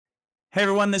Hey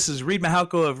everyone, this is Reed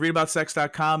Mahalko of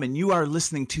readaboutsex.com, and you are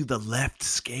listening to The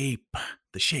Leftscape,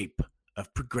 the shape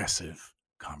of progressive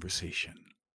conversation.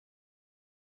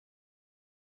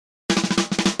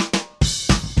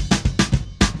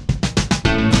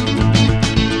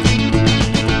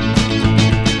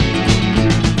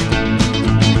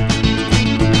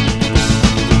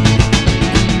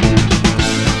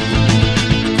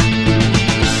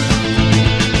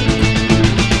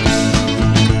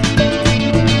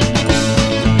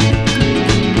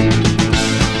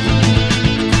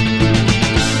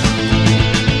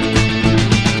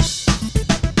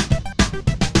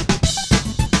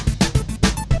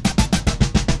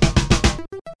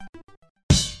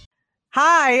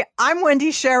 Hi, I'm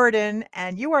Wendy Sheridan,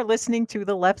 and you are listening to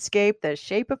The Leftscape, the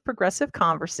shape of progressive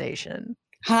conversation.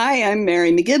 Hi, I'm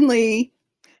Mary McGinley.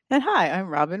 And hi, I'm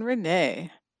Robin Renee.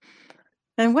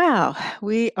 And wow,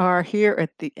 we are here at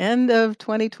the end of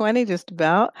 2020, just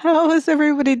about. How is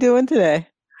everybody doing today?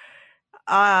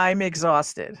 I'm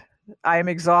exhausted. I'm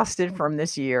exhausted from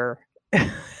this year.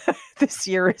 This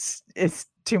year is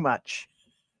too much.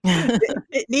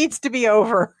 It needs to be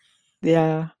over.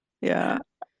 Yeah.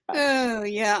 Oh,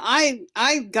 yeah.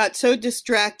 I got so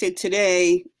distracted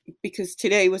today because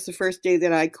today was the first day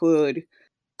that I could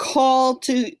call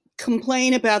to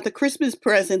complain about the Christmas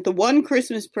present, the one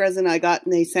Christmas present I got,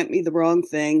 and they sent me the wrong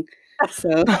thing.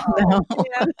 So,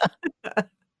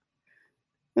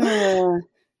 Oh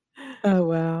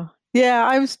wow. Yeah,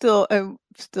 I've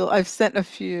sent a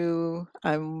few.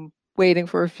 I'm waiting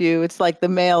for a few. It's like the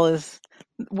mail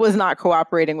was not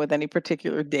cooperating with any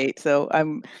particular date. So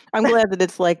I'm glad that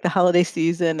it's like the holiday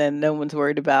season and no one's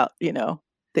worried about, the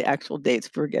actual dates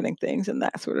for getting things and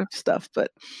that sort of stuff.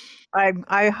 But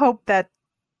I hope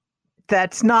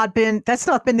that's not been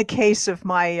the case of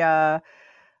my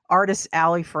Artist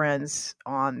Alley friends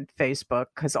on Facebook,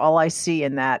 because all I see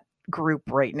in that group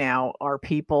right now are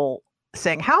people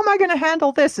saying, how am I going to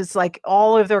handle this? It's like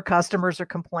all of their customers are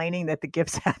complaining that the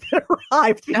gifts haven't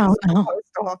arrived because of the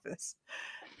post office.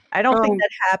 I don't think that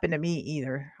happened to me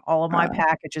either. All of my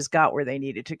packages got where they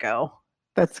needed to go.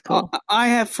 That's cool. I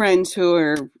have friends who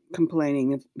are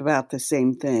complaining about the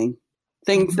same thing.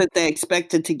 Things that they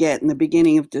expected to get in the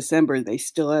beginning of December, they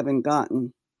still haven't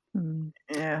gotten.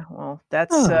 Yeah, well,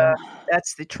 that's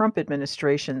the Trump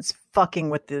administration's fucking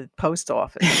with the post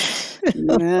office.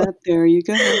 Yeah, there you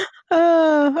go.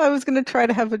 I was going to try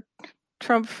to have a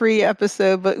Trump-free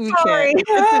episode, but we can't.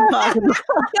 It's impossible.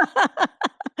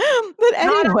 But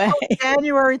anyway,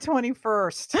 January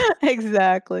 21st.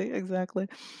 Exactly.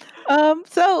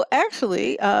 So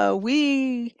actually,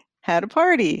 we had a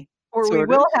party. Or we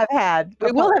will have had.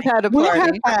 We will have had a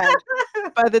party.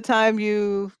 By the time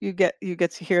you get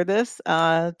to hear this,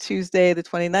 Tuesday the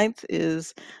 29th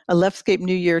is a Leftscape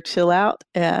New Year chill out,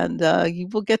 and you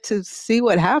will get to see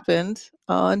what happened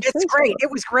on It's Facebook. great.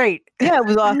 It was great. Yeah, it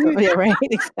was awesome. Yeah, right.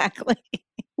 Exactly.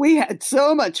 We had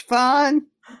so much fun.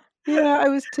 Yeah, I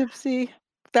was tipsy.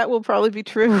 That will probably be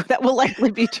true. That will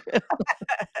likely be true.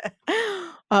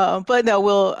 But no,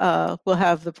 we'll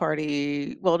have the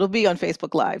party. Well, it'll be on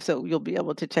Facebook Live, so you'll be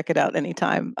able to check it out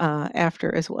anytime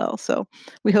after as well. So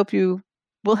we hope you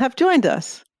will have joined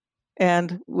us,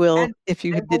 and if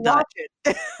you did not, watch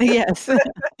it. Yes,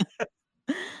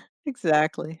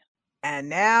 exactly. And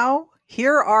now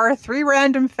here are 3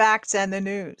 random facts and the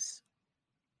news.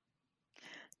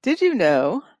 Did you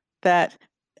know that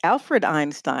Alfred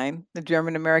Einstein, the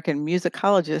German-American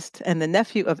musicologist and the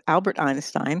nephew of Albert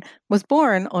Einstein, was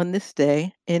born on this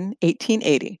day in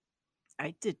 1880.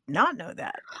 I did not know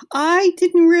that. I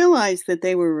didn't realize that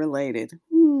they were related.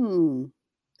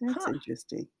 That's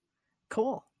interesting.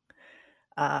 Cool.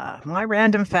 My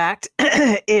random fact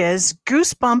is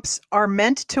goosebumps are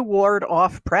meant to ward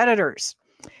off predators.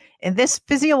 In this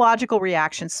physiological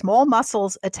reaction, small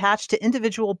muscles attached to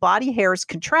individual body hairs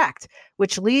contract,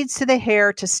 which leads to the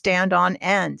hair to stand on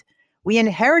end. We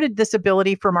inherited this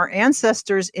ability from our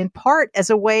ancestors in part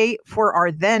as a way for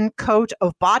our then coat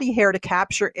of body hair to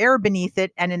capture air beneath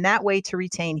it and in that way to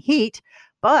retain heat.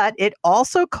 But it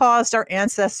also caused our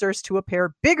ancestors to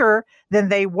appear bigger than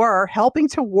they were, helping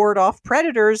to ward off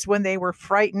predators when they were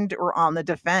frightened or on the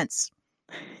defense.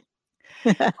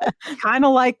 Kind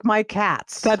of like my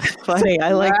cats. That's funny.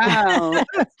 I like that.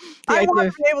 I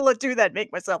want to be able to do that,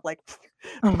 make myself like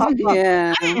pop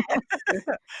yeah.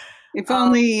 If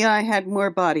only I had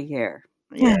more body hair.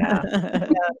 Yeah.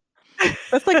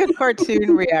 That's like a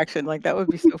cartoon reaction. Like that would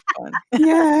be so fun.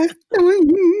 Yeah.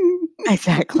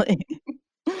 Exactly.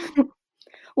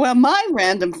 Well, my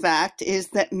random fact is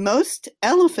that most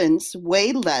elephants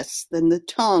weigh less than the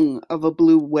tongue of a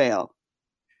blue whale.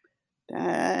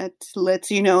 That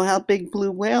lets you know how big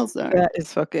blue whales are. That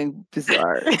is fucking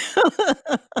bizarre.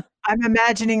 I'm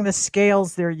imagining the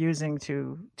scales they're using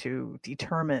to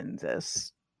determine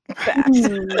this fact.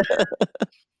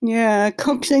 Yeah,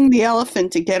 coaxing the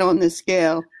elephant to get on the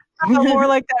scale. More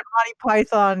like that Monty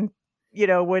Python,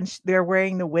 when they're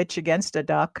weighing the witch against a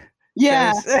duck.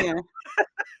 Yeah, There's- yeah.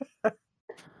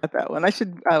 That one. I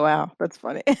should. Oh wow, that's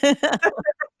funny.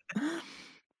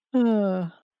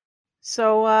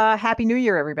 So Happy New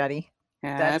Year, everybody.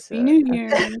 Happy New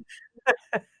Year.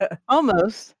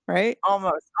 Almost, right?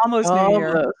 Almost New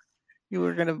Year.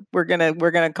 We're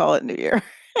gonna call it New Year.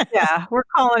 Yeah, we're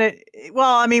calling it.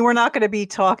 Well, I mean, we're not going to be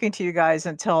talking to you guys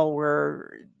until we're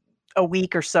a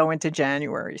week or so into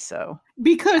January. So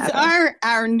because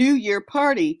our New Year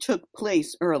party took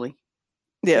place early.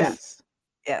 Yes.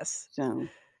 So,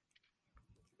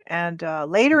 and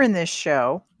later in this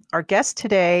show, our guest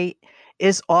today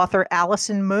is author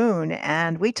Allison Moon,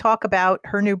 and we talk about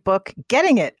her new book,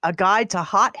 Getting It, A Guide to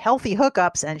Hot, Healthy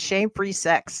Hookups and Shame-Free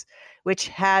Sex, which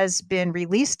has been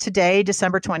released today,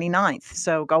 December 29th.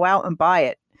 So go out and buy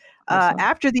it. Awesome.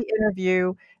 After the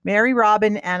interview, Mary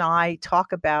Robin and I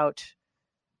talk about,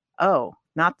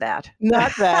 not that.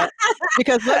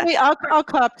 Because I'll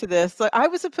cop to this. So I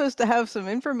was supposed to have some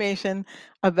information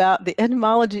about the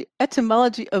etymology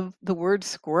of the word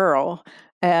squirrel,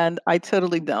 and I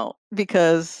totally don't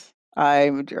because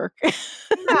I'm a jerk.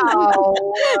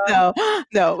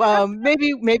 No.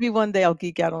 Maybe one day I'll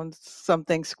geek out on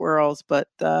something squirrels, but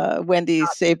Wendy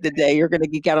saved the day. You're going to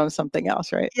geek out on something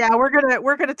else, right? Yeah, we're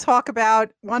gonna talk about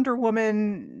Wonder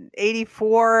Woman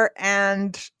 84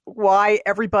 and why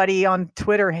everybody on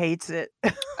Twitter hates it.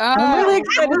 I'm really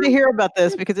excited to hear about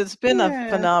this because it's been a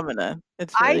phenomenon.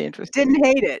 It's really interesting. Didn't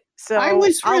hate it, so I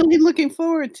was really looking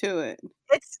forward to it.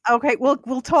 It's okay.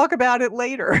 We'll talk about it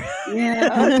later.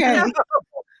 Yeah. Okay.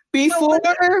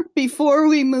 Before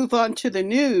we move on to the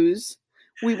news,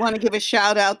 we want to give a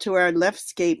shout out to our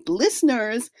Leftscape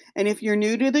listeners. And if you're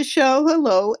new to the show,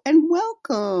 hello and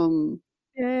welcome.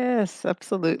 Yes,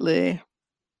 absolutely.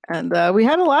 And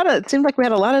it seemed like we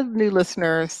had a lot of new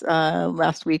listeners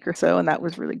last week or so, and that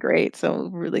was really great. So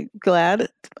really glad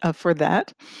for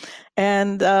that.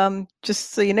 And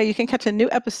just so you know, you can catch a new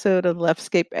episode of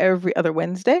Leftscape every other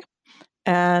Wednesday.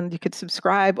 And you could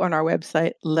subscribe on our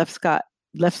website, Left Scott.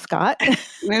 See,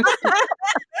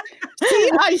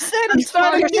 I said it's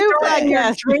starting to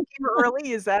podcast. Drinking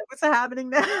early. Is that what's happening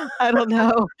now? I don't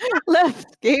know.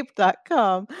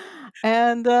 Leftscape.com.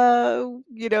 And,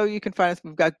 you can find us.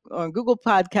 We've got on Google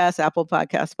Podcasts, Apple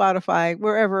Podcasts, Spotify,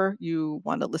 wherever you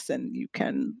want to listen, you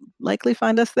can likely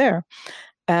find us there.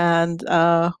 And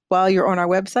while you're on our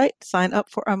website, sign up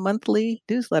for our monthly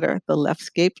newsletter, The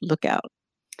Leftscape Lookout.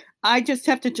 I just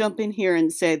have to jump in here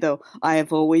and say, though, I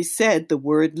have always said the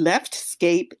word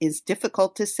leftscape is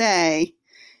difficult to say.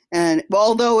 And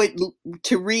although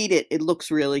to read it, it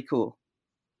looks really cool.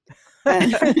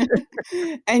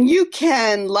 And you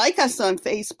can like us on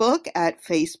Facebook at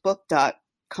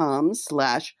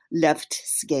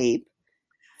facebook.com/leftscape.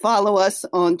 Follow us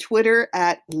on Twitter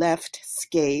at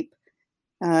leftscape.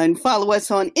 And follow us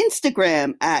on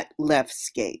Instagram at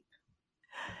leftscape.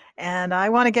 And I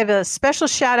want to give a special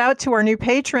shout out to our new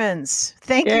patrons.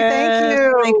 Thank you.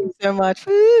 Thank you so much.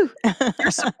 Woo. Your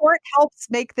support helps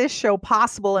make this show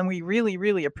possible, and we really,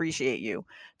 really appreciate you.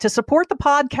 To support the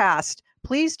podcast,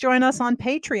 please join us on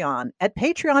Patreon at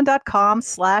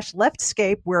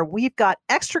patreon.com/leftscape, where we've got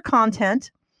extra content,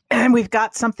 and we've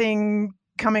got something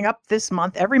coming up this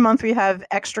month. Every month we have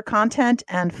extra content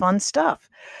and fun stuff.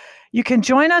 You can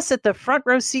join us at the front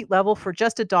row seat level for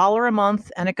just $1 a month,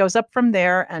 and it goes up from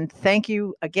there. And thank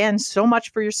you again so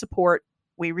much for your support.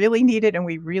 We really need it, and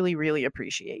we really, really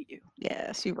appreciate you.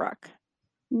 Yes, you rock.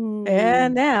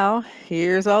 And now,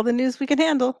 here's all the news we can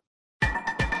handle.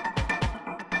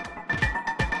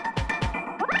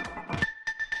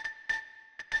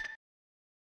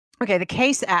 Okay, the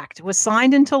CASE Act was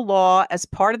signed into law as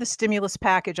part of the stimulus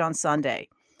package on Sunday.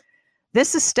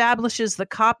 This establishes a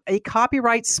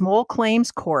copyright small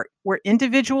claims court where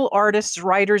individual artists,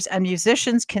 writers, and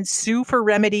musicians can sue for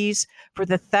remedies for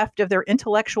the theft of their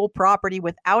intellectual property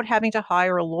without having to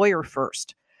hire a lawyer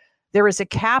first. There is a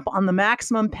cap on the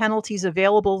maximum penalties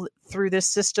available through this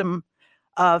system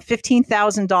of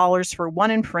 $15,000 for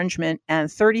one infringement and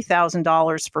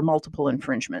 $30,000 for multiple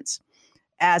infringements,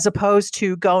 as opposed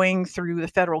to going through the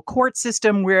federal court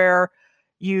system where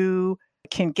you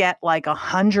can get like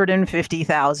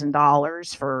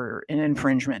 $150,000 for an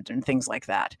infringement and things like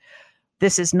that.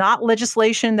 This is not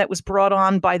legislation that was brought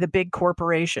on by the big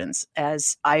corporations,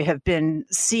 as I have been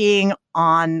seeing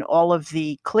on all of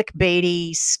the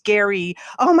clickbaity, scary,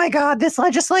 oh my God, this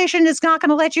legislation is not going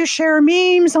to let you share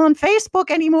memes on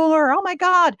Facebook anymore. Oh my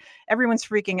God, everyone's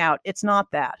freaking out. It's not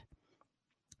that.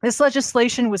 This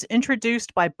legislation was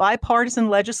introduced by bipartisan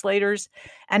legislators,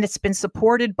 and it's been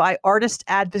supported by artist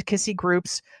advocacy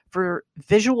groups for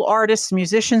visual artists,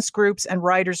 musicians groups, and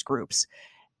writers groups.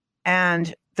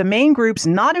 And the main groups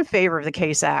not in favor of the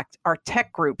CASE Act are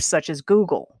tech groups such as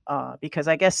Google, because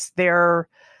I guess they're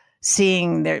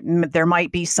seeing there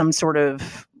might be some sort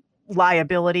of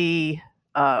liability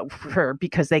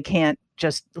because they can't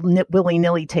just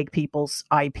willy-nilly take people's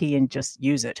IP and just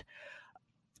use it.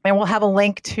 And we'll have a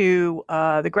link to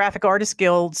the Graphic Artists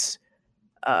Guild's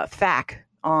FAQ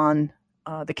on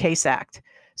the CASE Act.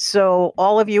 So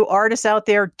all of you artists out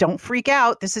there, don't freak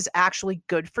out. This is actually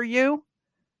good for you.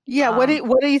 Yeah. What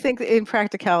do you think in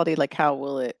practicality, like how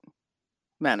will it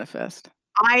manifest?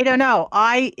 I don't know.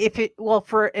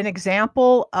 For an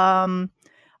example, I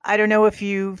don't know if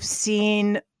you've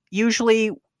seen, usually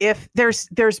if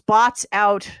there's bots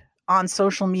out on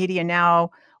social media now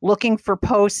looking for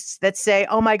posts that say,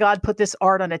 oh my God, put this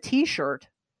art on a t-shirt,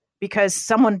 because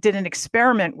someone did an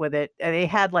experiment with it. They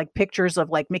had like pictures of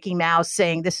like Mickey Mouse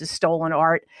saying this is stolen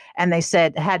art. And they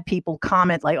had people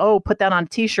comment like, oh, put that on a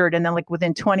t-shirt. And then like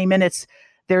within 20 minutes,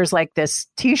 there's like this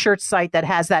t-shirt site that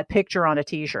has that picture on a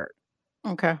t-shirt.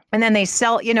 Okay. And then they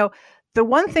sell, the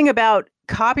one thing about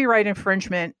copyright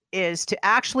infringement is to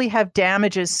actually have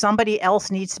damages, somebody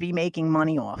else needs to be making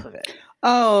money off of it.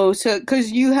 Oh, so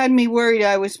because you had me worried,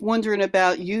 I was wondering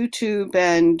about YouTube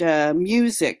and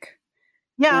music.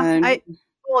 Yeah,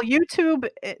 YouTube.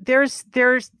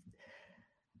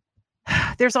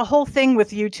 There's a whole thing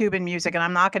with YouTube and music, and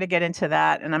I'm not going to get into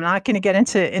that, and I'm not going to get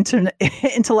into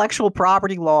intellectual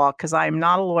property law because I'm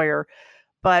not a lawyer.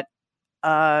 But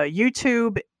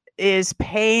YouTube is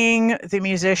paying the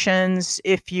musicians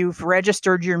if you've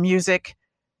registered your music.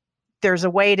 There's a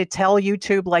way to tell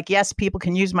YouTube, like, yes, people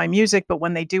can use my music, but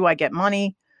when they do, I get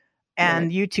money,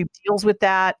 and YouTube deals with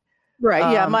that.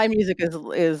 Right. Yeah. My music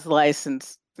is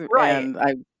licensed, and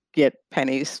I get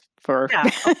pennies for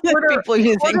people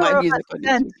using my music.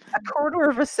 A quarter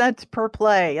of a cent per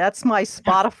play. That's my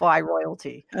Spotify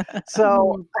royalty.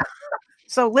 So,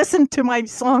 so listen to my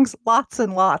songs lots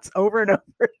and lots over and over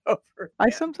and over. I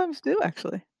sometimes do,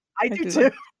 actually. I do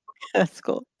too. That's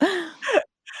cool.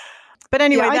 But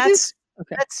anyway, that's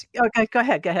okay. Go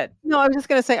ahead. No, I was just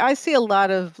gonna say I see a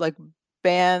lot of like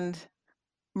band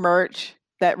merch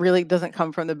that really doesn't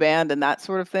come from the band and that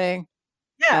sort of thing.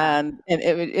 Yeah. And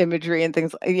imagery and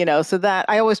things, so that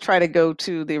I always try to go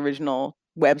to the original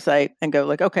website and go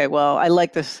like, okay, well, I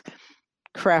like this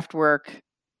Kraftwerk,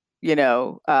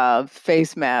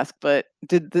 face mask, but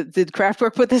did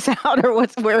Kraftwerk put this out, or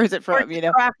where is it from?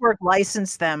 Kraftwerk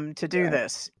licensed them to do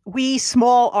this. We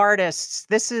small artists,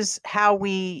 this is how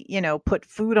we, put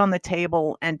food on the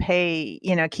table and pay,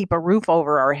 keep a roof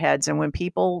over our heads. And when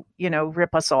people,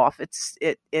 rip us off,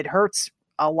 it hurts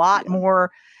a lot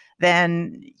more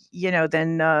than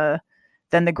the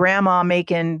grandma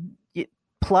making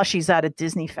plushies out of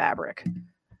Disney fabric.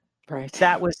 Right.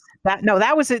 It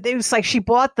was like she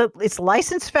bought it's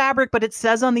licensed fabric, but it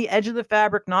says on the edge of the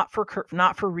fabric, not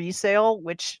for resale,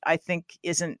 which I think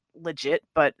isn't legit,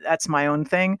 but that's my own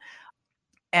thing.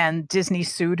 And Disney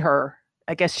sued her.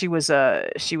 I guess she was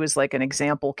like an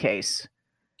example case.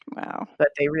 Wow. But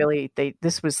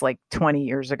this was like 20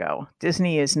 years ago.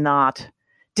 Disney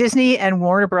and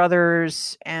Warner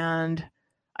Brothers and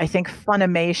I think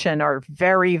Funimation are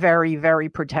very, very, very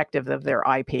protective of their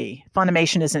IP.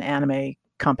 Funimation is an anime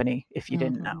company, if you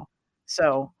didn't know.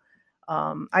 So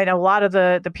I know a lot of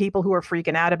the people who are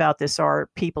freaking out about this are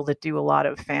people that do a lot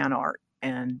of fan art.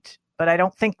 But I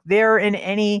don't think they're in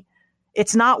any,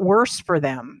 it's not worse for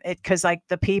them. Because like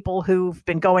the people who've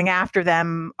been going after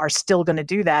them are still going to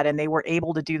do that. And they were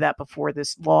able to do that before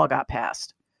this law got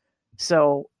passed.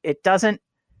 So it doesn't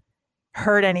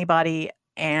hurt anybody.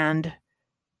 And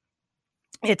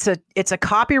it's a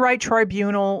copyright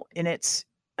tribunal, and it's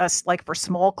like for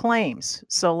small claims.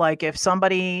 So like if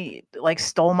somebody like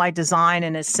stole my design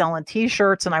and is selling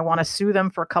t-shirts and I want to sue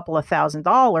them for a couple of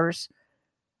 $1,000s,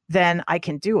 then I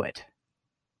can do it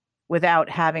without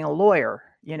having a lawyer,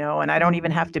 and I don't even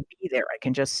have to be there. I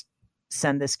can just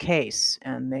send this case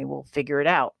and they will figure it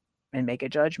out and make a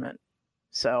judgment.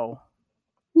 So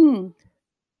new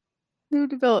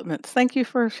developments. Thank you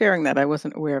for sharing that. I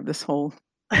wasn't aware of this whole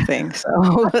thing,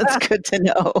 so that's good to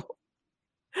know.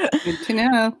 Good to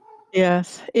know.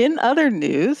 Yes. In other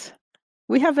news,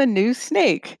 we have a new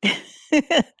snake.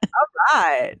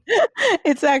 Right.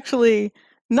 It's actually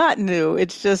not new.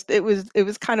 It's just it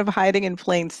was kind of hiding in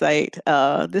plain sight.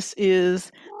 This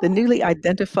is the newly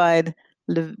identified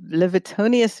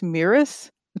Levitonius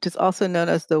mirus, which is also known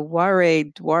as the Ware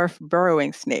dwarf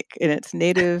burrowing snake, and it's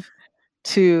native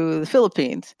to the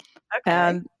Philippines. Okay.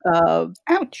 And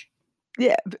Ouch.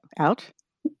 yeah, ouch.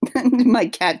 My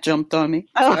cat jumped on me.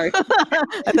 Sorry.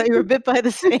 I thought you were bit by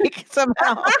the snake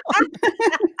somehow.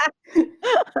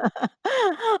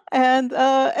 And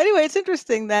anyway, it's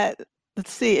interesting that,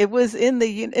 let's see, it was in the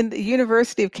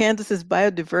University of Kansas's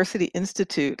Biodiversity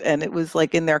Institute, and it was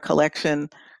like in their collection,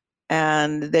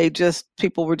 and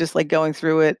people were just like going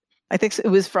through it. I think it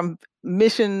was from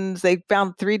missions. They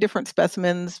found 3 different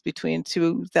specimens between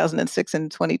 2006 and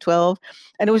 2012,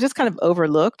 and it was just kind of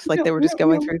overlooked. Like they were just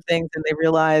going through things, and they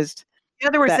realized. In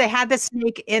other words, they had the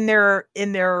snake in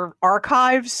their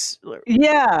archives.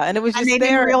 Yeah, and it was just they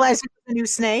there. Didn't realize it was a new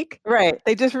snake. Right.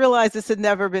 They just realized this had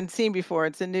never been seen before.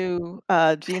 It's a new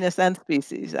genus and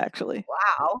species, actually.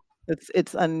 Wow.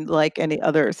 It's unlike any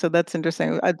other. So that's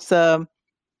interesting. It's I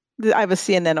have a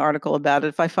CNN article about it.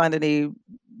 If I find any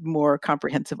more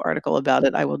comprehensive article about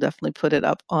it, I will definitely put it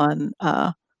up on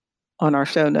our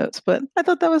show notes. But I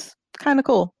thought that was kind of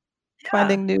cool,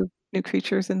 finding new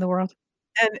creatures in the world.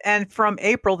 And from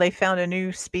April, they found a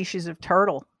new species of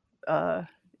turtle. That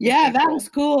was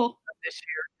cool. This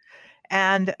year.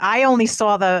 And I only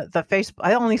saw the Facebook.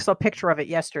 I only saw a picture of it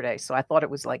yesterday, so I thought it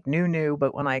was like new.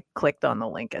 But when I clicked on the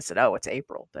link, I said, "Oh, it's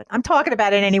April." But I'm talking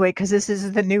about it anyway because this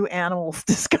is the new animals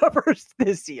discovered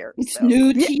this year. It's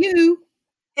new to you.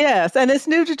 Yes, and it's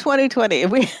new to 2020.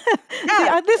 This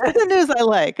is the news I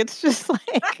like. It's just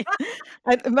like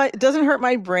it doesn't hurt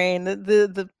my brain.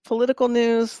 The political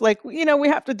news, like we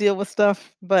have to deal with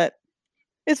stuff, but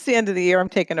it's the end of the year. I'm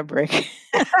taking a break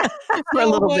for a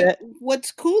little bit.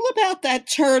 What's cool about that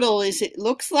turtle is it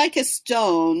looks like a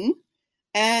stone,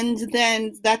 and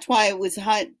then that's why it was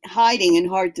hiding and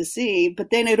hard to see.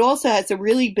 But then it also has a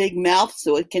really big mouth,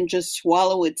 so it can just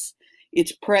swallow its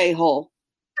prey whole.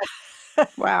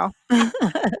 Wow.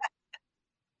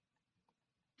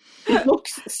 It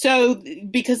looks so,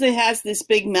 because it has this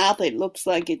big mouth, it looks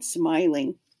like it's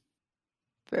smiling.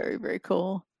 Very, very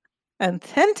cool. And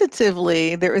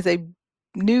tentatively, there is a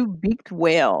new beaked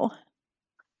whale,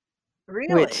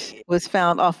 which was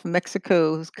found off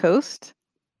Mexico's coast,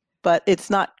 but it's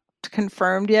not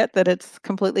confirmed yet that it's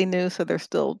completely new, so they're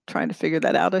still trying to figure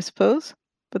that out, I suppose.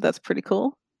 But that's pretty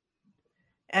cool.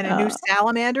 And a new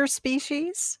salamander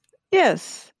species?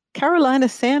 Yes, Carolina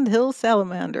sandhill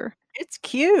salamander. It's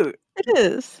cute. It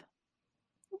is.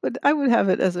 I would have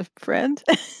it as a friend.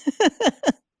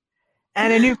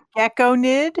 And a new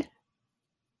geckonid.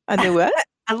 A new what?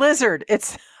 A lizard.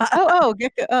 It's gecko.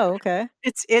 Oh, okay.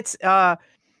 It's a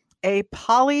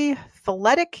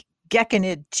polyphyletic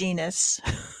geckonid genus.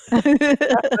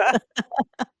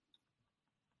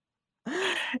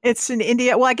 It's in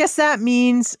India. Well, I guess that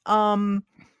means the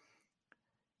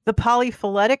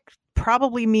polyphyletic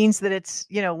probably means that it's,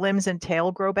 limbs and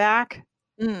tail grow back.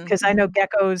 Because I know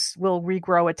geckos will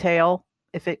regrow a tail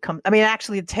if it comes. I mean,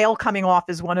 actually, the tail coming off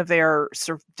is one of their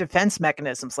defense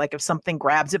mechanisms. Like if something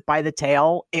grabs it by the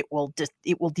tail, it will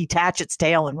detach its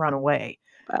tail and run away.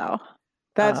 Wow,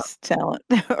 that's talent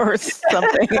or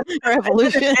something, or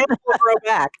evolution. It will grow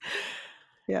back.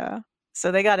 Yeah.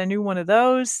 So they got a new one of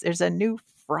those. There's a new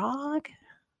frog,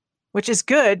 which is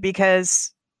good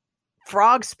because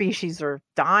frog species are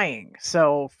dying.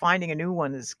 So finding a new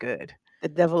one is good. The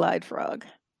devil-eyed frog.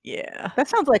 Yeah. That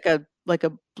sounds like a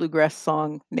bluegrass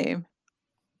song name.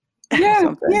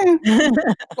 Yeah. Yeah.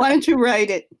 Why don't you write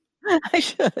it? I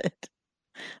should.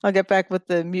 I'll get back with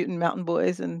the Mutant Mountain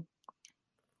Boys and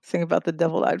sing about the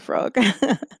devil-eyed frog.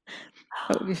 That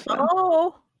would be fun.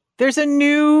 Oh, there's a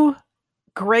new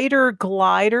greater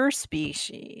glider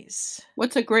species.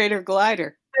 What's a greater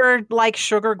glider? They're like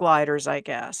sugar gliders, I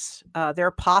guess.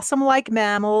 They're possum-like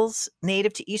mammals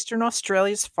native to eastern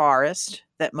Australia's forest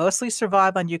that mostly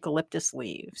survive on eucalyptus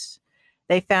leaves.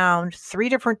 They found 3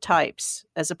 different types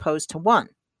as opposed to 1.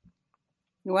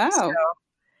 Wow.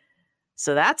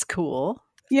 So that's cool.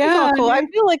 Yeah. Cool. I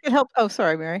feel like it helped. Oh,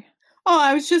 sorry, Mary. Oh,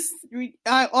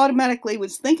 I automatically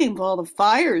was thinking of all the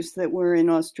fires that were in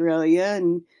Australia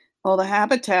and all the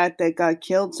habitat that got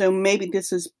killed. So maybe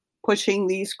this is pushing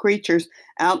these creatures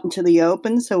out into the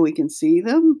open so we can see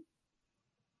them?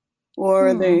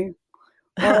 Or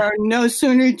no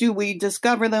sooner do we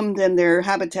discover them than their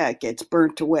habitat gets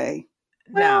burnt away?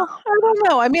 Well, I don't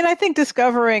know. I mean, I think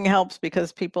discovering helps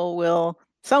because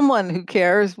someone who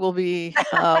cares will be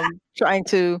trying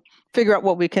to figure out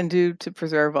what we can do to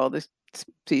preserve all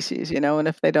species, and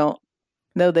if they don't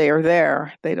know they are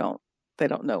there, they don't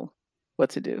know what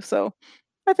to do. So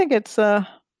I think it's a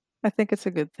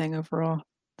good thing overall.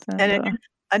 And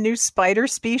a new spider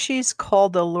species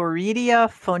called the Loridia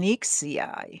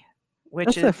phoenixii,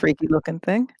 which is a freaky looking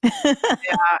thing. Yeah,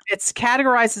 it's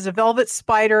categorized as a velvet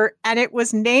spider, and it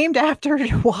was named after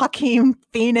Joaquin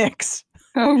Phoenix.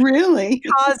 Oh, really?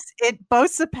 Because it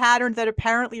boasts a pattern that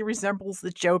apparently resembles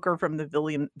the Joker from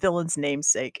the villain's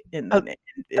namesake in the name.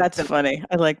 That's funny.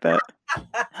 I like that.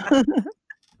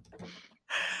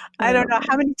 I don't know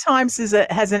how many times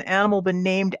has an animal been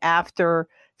named after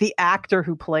the actor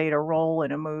who played a role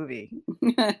in a movie.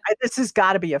 This has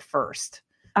got to be a first.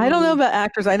 I don't know about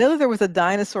actors. I know that there was a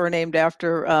dinosaur named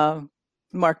after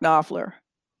Mark Knopfler.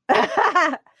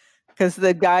 Because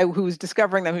the guy who was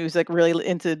discovering them, he was like really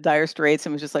into Dire Straits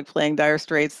and was just like playing Dire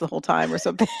Straits the whole time or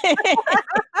something.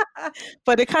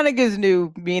 But it kind of gives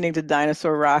new meaning to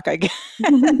dinosaur rock, I guess.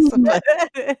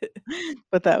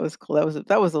 But that was cool.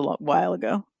 That was a while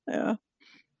ago. Yeah.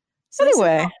 So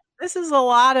anyway, this is a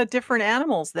lot of different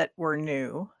animals that were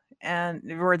new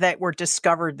or that were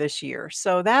discovered this year.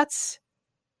 So that's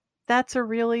a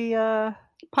really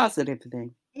positive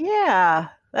thing. Yeah,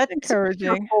 that's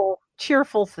encouraging.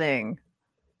 Cheerful thing.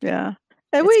 Yeah.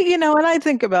 And and I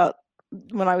think about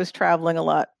when I was traveling a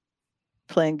lot,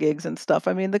 playing gigs and stuff.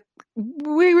 I mean,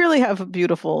 we really have a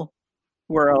beautiful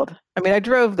world. I mean, I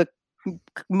drove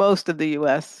most of the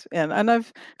US and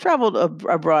I've traveled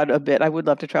abroad a bit. I would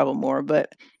love to travel more,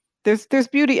 but there's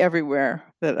beauty everywhere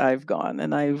that I've gone,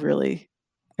 and I really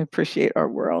appreciate our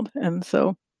world. And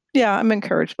so, yeah, I'm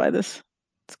encouraged by this.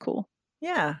 It's cool.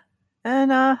 Yeah. And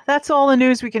that's all the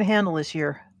news we can handle this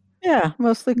year. Yeah,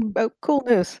 mostly about cool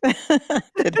news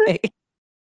today.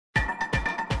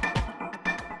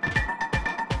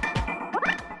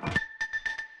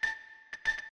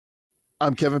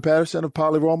 I'm Kevin Patterson of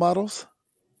Poly Role Models.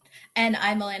 And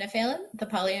I'm Alana Phelan, the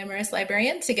polyamorous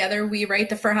librarian. Together we write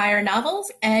the For Hire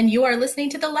novels, and you are listening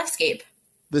to The Leftscape,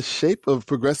 the shape of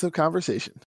progressive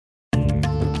conversation.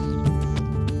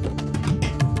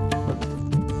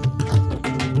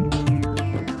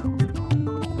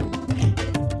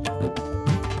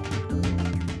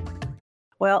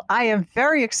 Well, I am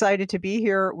very excited to be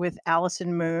here with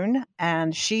Allison Moon,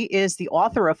 and she is the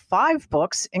author of 5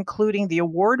 books, including the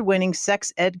award-winning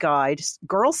sex ed guide,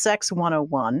 Girl Sex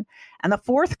 101, and the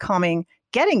forthcoming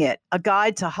Getting It, a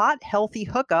guide to hot, healthy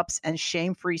hookups and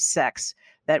shame-free sex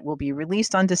that will be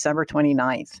released on December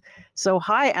 29th. So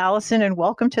hi, Allison, and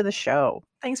welcome to the show.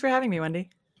 Thanks for having me,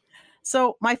 Wendy.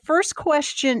 So my first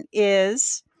question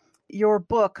is, your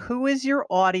book, who is your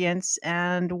audience,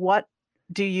 and what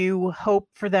do you hope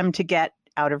for them to get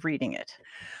out of reading it?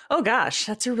 Oh gosh,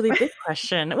 that's a really big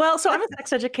question. Well, so I'm a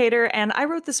sex educator, and I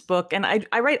wrote this book, and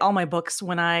I write all my books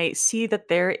when I see that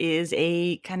there is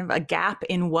a kind of a gap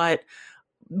in what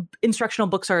instructional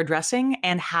books are addressing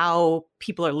and how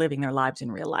people are living their lives in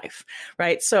real life,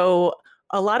 right? So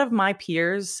a lot of my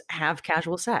peers have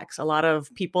casual sex. A lot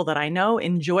of people that I know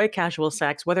enjoy casual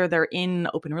sex, whether they're in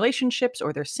open relationships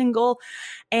or they're single.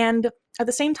 And at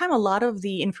the same time, a lot of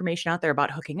the information out there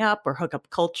about hooking up or hookup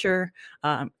culture,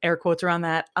 air quotes around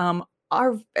that,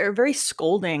 are very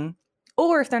scolding.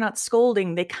 Or if they're not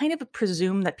scolding, they kind of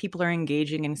presume that people are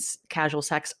engaging in casual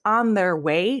sex on their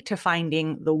way to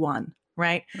finding the one,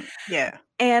 right? Yeah.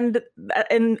 And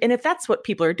if that's what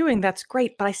people are doing, that's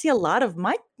great. But I see a lot of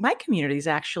my communities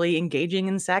actually engaging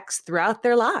in sex throughout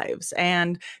their lives.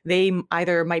 And they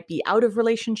either might be out of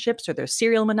relationships or they're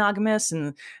serial monogamous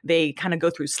and they kind of go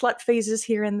through slut phases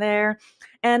here and there.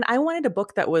 And I wanted a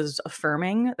book that was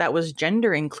affirming, that was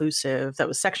gender inclusive, that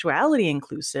was sexuality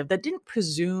inclusive, that didn't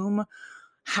presume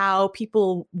how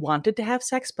people wanted to have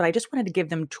sex, but I just wanted to give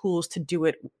them tools to do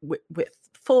it with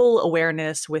full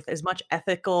awareness, with as much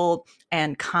ethical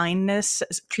and kindness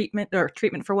treatment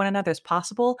for one another as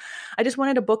possible. I just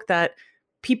wanted a book that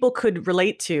people could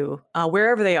relate to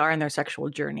wherever they are in their sexual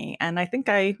journey, and I think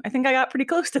I got pretty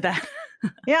close to that.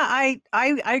 Yeah, I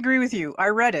agree with you. I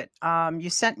read it.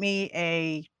 You sent me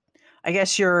I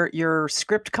guess your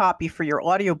script copy for your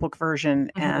audiobook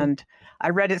version, and I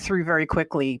read it through very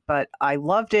quickly, but I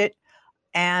loved it.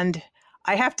 And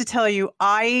I have to tell you,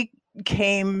 I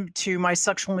came to my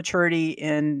sexual maturity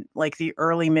in like the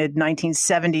early mid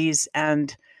 1970s,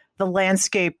 and the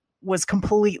landscape was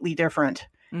completely different.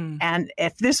 And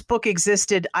if this book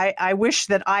existed, I wish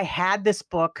that I had this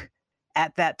book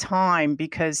at that time,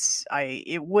 because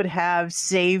it would have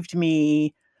saved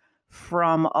me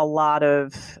from a lot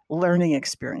of learning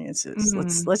experiences.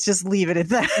 Let's just leave it at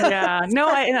that. Yeah, no,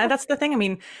 and that's the thing. I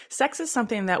mean, sex is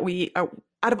something that we are,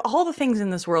 out of all the things in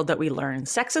this world that we learn,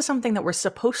 sex is something that we're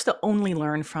supposed to only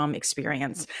learn from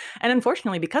experience. And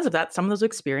unfortunately, because of that, some of those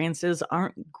experiences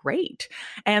aren't great.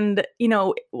 And, you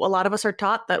know, a lot of us are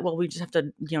taught that, well, we just have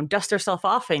to, you know, dust ourselves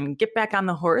off and get back on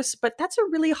the horse. But that's a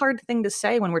really hard thing to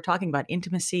say when we're talking about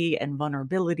intimacy and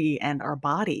vulnerability and our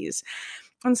bodies.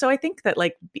 And so I think that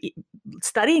like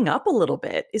studying up a little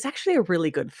bit is actually a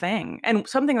really good thing. And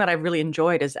something that I've really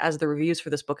enjoyed is, as the reviews for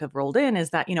this book have rolled in,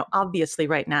 is that, you know, obviously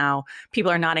right now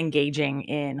people are not engaging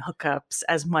in hookups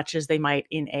as much as they might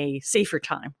in a safer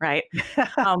time, right?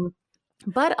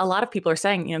 But a lot of people are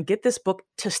saying, you know, get this book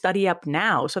to study up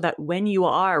now so that when you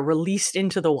are released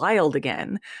into the wild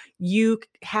again, you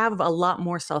have a lot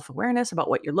more self-awareness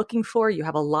about what you're looking for. You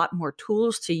have a lot more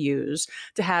tools to use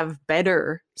to have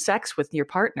better sex with your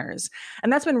partners.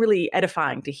 And that's been really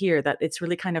edifying to hear, that it's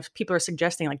really kind of, people are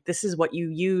suggesting like, this is what you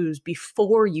use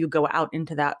before you go out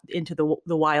into the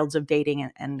wilds of dating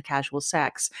and casual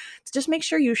sex, to just make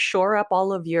sure you shore up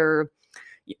all of your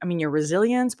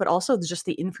resilience, but also just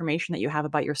the information that you have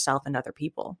about yourself and other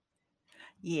people.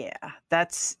 Yeah,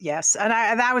 yes. And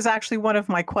that was actually one of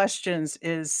my questions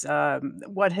is, how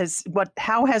has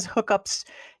hookups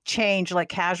changed, like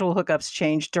casual hookups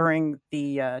changed during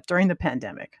the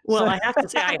pandemic? Well, I have to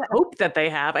say, I hope that they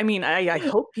have. I mean, I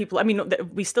hope people, I mean,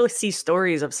 we still see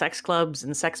stories of sex clubs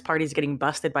and sex parties getting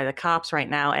busted by the cops right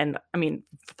now. And I mean,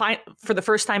 for the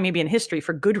first time maybe in history,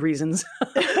 for good reasons.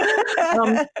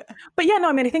 But yeah, no,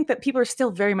 I mean, I think that people are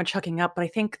still very much hooking up. But I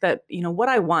think that, you know, what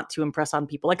I want to impress on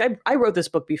people, like I wrote this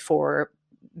book before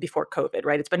COVID,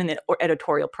 right? It's been an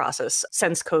editorial process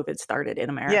since COVID started in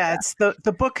America. Yeah, it's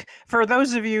the book. For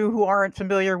those of you who aren't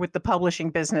familiar with the publishing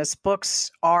business, books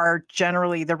are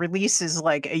generally, the release is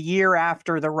like a year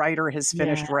after the writer has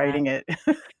finished writing it.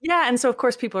 Yeah. And so, of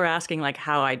course, people are asking like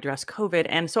how I address COVID.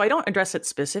 And so I don't address it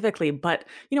specifically, but,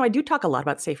 you know, I do talk a lot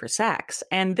about safer sex.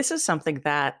 And this is something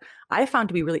that I found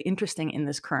to be really interesting in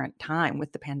this current time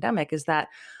with the pandemic, is that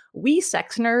we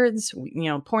sex nerds, you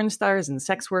know, porn stars and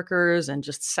sex workers and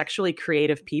just sexually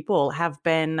creative people have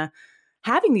been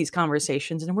having these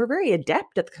conversations. And we're very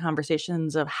adept at the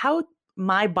conversations of how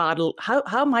my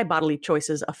bodily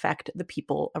choices affect the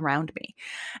people around me.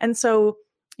 And so,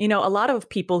 you know, a lot of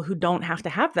people who don't have to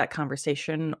have that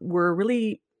conversation were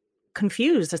really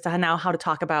confused as to how to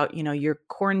talk about, you know, your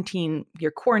quarantines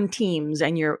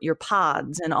and your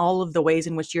pods and all of the ways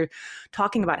in which you're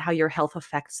talking about how your health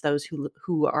affects those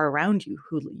who are around you,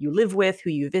 who you live with, who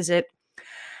you visit.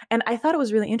 And I thought it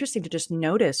was really interesting to just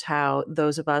notice how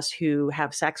those of us who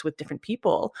have sex with different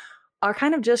people are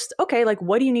kind of just, okay, like,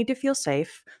 what do you need to feel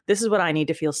safe? This is what I need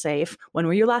to feel safe. When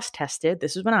were you last tested?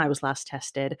 This is when I was last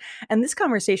tested. And this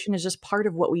conversation is just part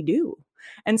of what we do.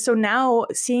 And so now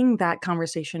seeing that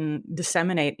conversation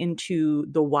disseminate into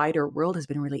the wider world has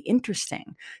been really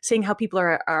interesting. Seeing how people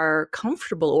are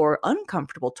comfortable or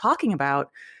uncomfortable talking about,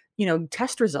 you know,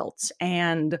 test results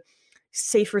and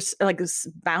safer, like,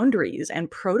 boundaries and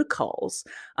protocols,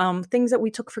 things that we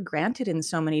took for granted in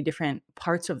so many different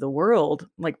parts of the world,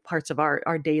 like parts of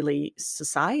our daily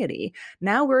society.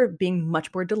 Now we're being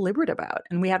much more deliberate about,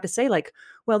 and we have to say, like,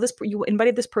 well, you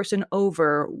invited this person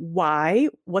over. Why?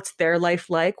 What's their life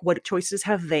like? What choices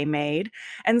have they made?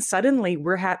 And suddenly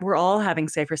we're all having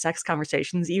safer sex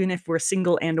conversations, even if we're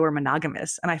single and or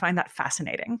monogamous. And I find that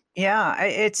fascinating. Yeah,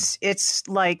 it's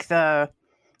like the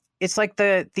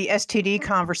STD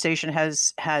conversation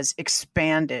has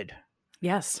expanded.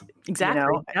 Yes, exactly.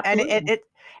 You know?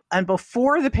 And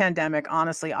before the pandemic,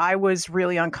 honestly, I was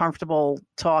really uncomfortable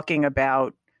talking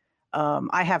about.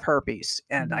 I have herpes,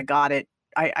 and I got it.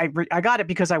 I got it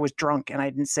because I was drunk and I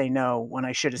didn't say no when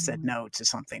I should have said no to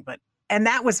something. And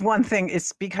that was one thing.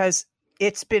 It's because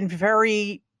it's been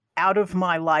very out of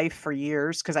my life for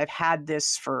years, because I've had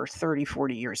this for 30,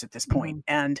 40 years at this point.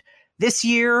 And this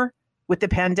year, with the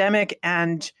pandemic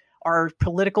and our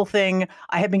political thing,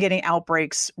 I have been getting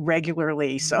outbreaks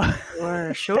regularly. So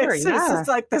sure, it's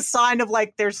like the sign of,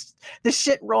 like, there's this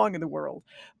shit wrong in the world.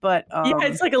 But yeah,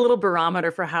 it's like a little barometer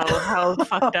for how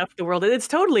fucked up the world is. It's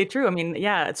totally true. I mean,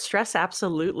 yeah, stress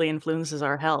absolutely influences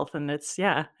our health, and I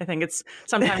think it's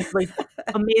sometimes like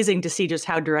amazing to see just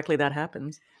how directly that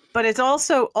happens. But it's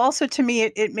also to me,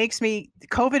 it makes me,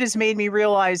 COVID has made me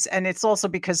realize, and it's also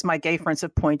because my gay friends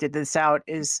have pointed this out,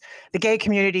 is the gay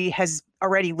community has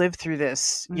already lived through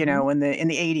this, you know, in the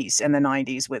 80s and the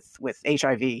 90s with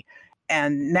HIV.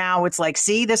 And now it's like,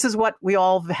 see, this is what we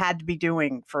all had to be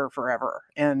doing for forever.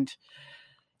 And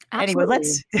Anyway,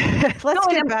 let's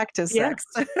get back to sex.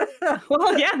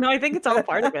 Well, yeah, no, I think it's all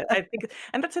part of it. I think,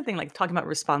 and that's the thing, like talking about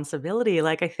responsibility.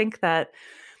 Like, I think that,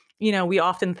 we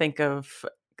often think of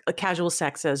casual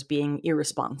sex as being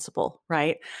irresponsible,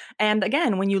 right? And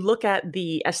again, when you look at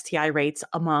the STI rates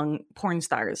among porn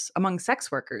stars, among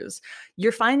sex workers,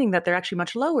 you're finding that they're actually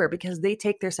much lower because they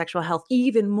take their sexual health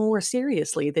even more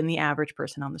seriously than the average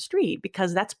person on the street,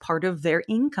 because that's part of their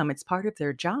income. It's part of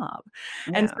their job.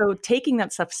 And so taking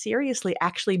that stuff seriously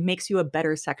actually makes you a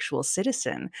better sexual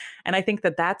citizen. And I think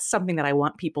that that's something that I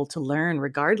want people to learn,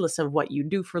 regardless of what you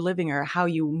do for a living or how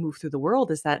you move through the world,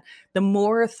 is that the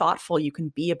more thoughtful you can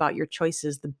be about your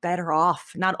choices, the better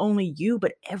off not only you,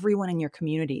 but everyone in your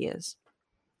community is.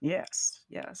 Yes.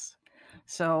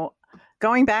 So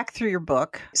going back through your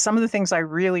book, some of the things I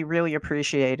really, really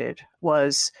appreciated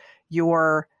was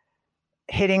your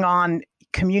hitting on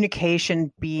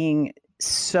communication being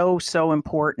so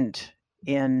important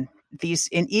in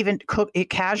even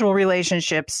casual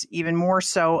relationships, even more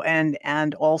so,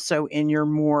 and also in your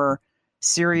more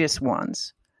serious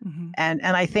ones. Mm-hmm. And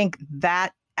I think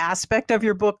that aspect of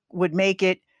your book would make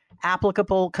it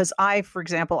applicable, because for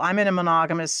example, I'm in a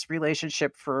monogamous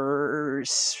relationship for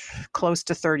close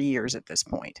to 30 years at this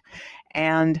point.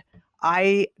 And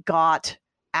I got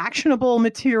actionable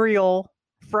material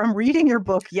from reading your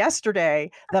book yesterday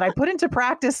that I put into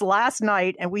practice last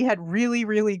night, and we had really,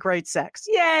 really great sex.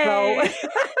 Yay!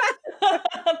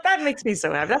 That makes me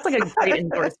so happy. That's like a great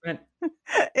endorsement.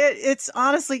 It's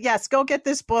honestly, yes, go get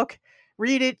this book.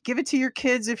 Read it, give it to your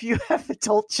kids if you have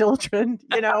adult children.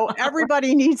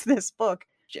 Everybody needs this book.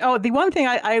 Oh, the one thing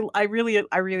I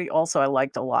really also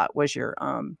liked a lot was your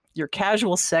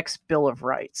casual sex Bill of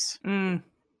Rights.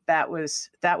 That was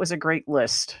a great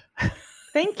list.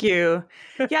 Thank you.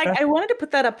 Yeah, I wanted to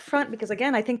put that up front because,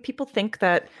 again, I think people think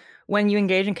that when you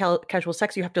engage in casual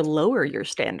sex, you have to lower your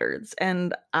standards.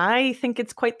 And I think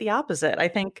it's quite the opposite. I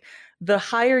think the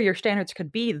higher your standards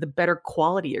could be, the better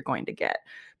quality you're going to get.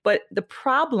 But the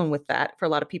problem with that for a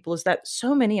lot of people is that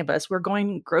so many of us, we're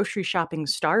going grocery shopping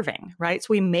starving, right? So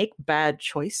we make bad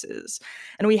choices.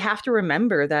 And we have to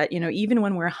remember that, even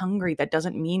when we're hungry, that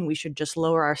doesn't mean we should just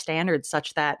lower our standards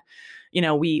such that,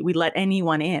 we let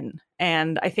anyone in.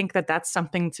 And I think that that's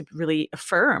something to really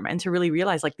affirm and to really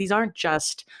realize, like, these aren't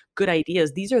just good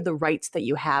ideas. These are the rights that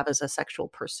you have as a sexual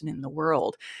person in the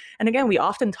world. And again, we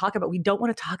often we don't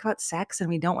want to talk about sex, and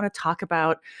we don't want to talk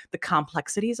about the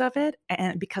complexities of it,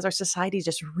 and because our society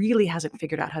just really hasn't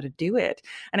figured out how to do it.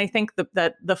 And I think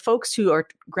that the folks who are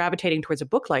gravitating towards a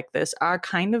book like this are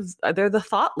they're the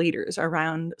thought leaders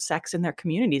around sex in their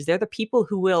communities. They're the people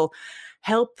who will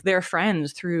help their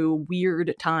friends through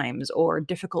weird times or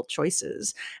difficult choices.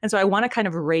 And so I want to kind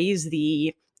of raise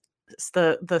the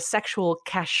sexual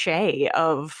cachet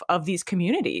of these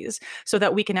communities so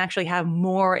that we can actually have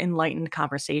more enlightened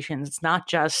conversations. It's not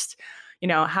just,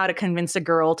 how to convince a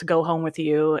girl to go home with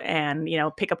you and,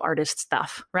 pick up artist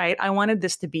stuff, right? I wanted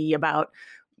this to be about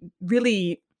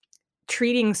really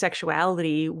treating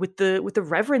sexuality with the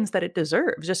reverence that it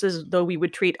deserves, just as though we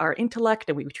would treat our intellect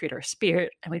and we would treat our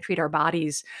spirit and we treat our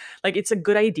bodies. Like, it's a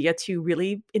good idea to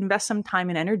really invest some time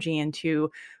and energy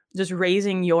into just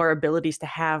raising your abilities to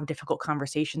have difficult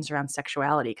conversations around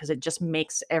sexuality, because it just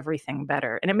makes everything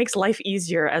better and it makes life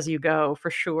easier as you go,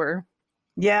 for sure.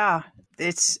 Yeah,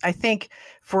 I think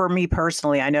for me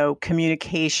personally, I know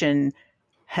communication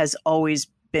has always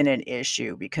been an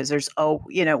issue because there's,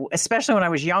 especially when I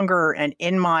was younger and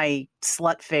in my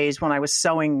slut phase, when I was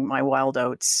sowing my wild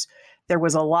oats, there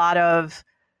was a lot of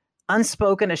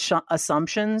unspoken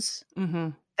assumptions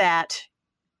that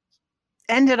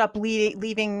ended up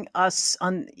leaving us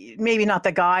maybe not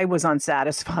the guy was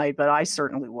unsatisfied, but I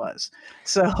certainly was.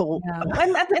 So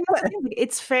and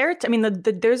it's fair to,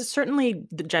 there's certainly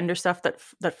the gender stuff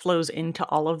that flows into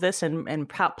all of this and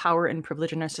power and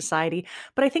privilege in our society.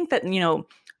 But I think that,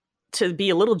 to be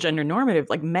a little gender normative,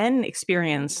 like, men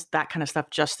experience that kind of stuff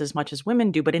just as much as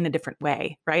women do, but in a different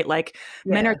way, right? Like,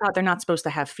 men are taught they're not supposed to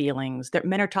have feelings.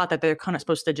 Men are taught that they're kind of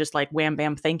supposed to just, like, wham,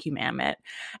 bam, thank you, ma'am it.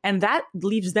 And that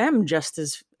leaves them just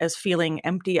as feeling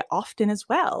empty often as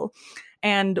well.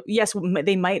 And yes,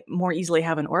 they might more easily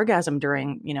have an orgasm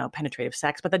during, penetrative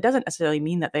sex, but that doesn't necessarily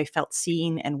mean that they felt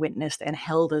seen and witnessed and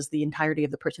held as the entirety of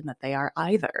the person that they are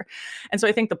either. And so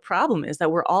I think the problem is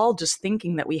that we're all just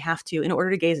thinking that we have to, in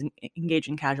order to engage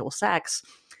in casual sex,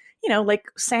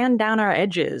 sand down our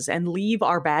edges and leave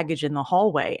our baggage in the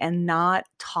hallway and not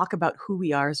talk about who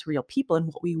we are as real people and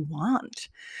what we want.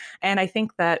 And I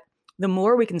think that the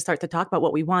more we can start to talk about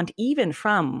what we want, even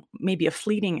from maybe a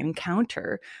fleeting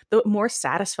encounter, the more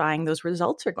satisfying those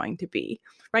results are going to be.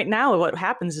 Right now, what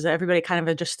happens is everybody kind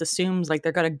of just assumes like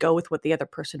they're going to go with what the other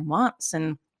person wants.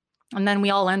 And then we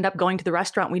all end up going to the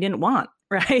restaurant we didn't want,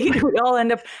 right? We all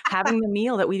end up having the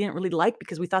meal that we didn't really like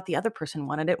because we thought the other person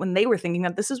wanted it when they were thinking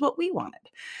that this is what we wanted,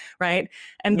 right?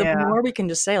 And the more we can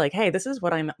just say like, hey, this is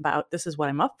what I'm about, this is what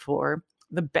I'm up for,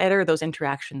 the better those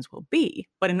interactions will be.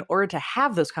 But in order to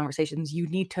have those conversations, you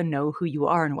need to know who you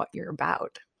are and what you're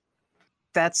about.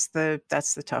 That's the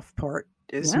tough part.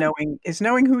 Is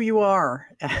knowing who you are,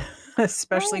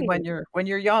 especially when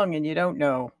you're young and you don't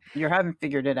know, you haven't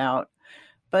figured it out.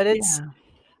 But it's,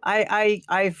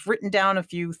 I've written down a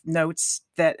few notes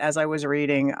that as I was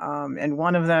reading, and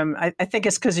one of them, I think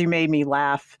it's because you made me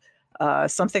laugh.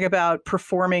 Something about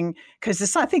performing,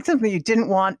 because I think something you didn't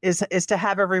want is to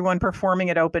have everyone performing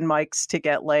at open mics to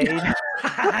get laid.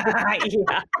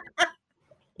 Yeah.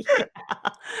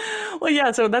 Well,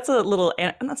 yeah. So that's a little,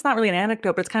 and that's not really an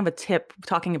anecdote, but it's kind of a tip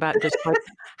talking about just like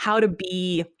how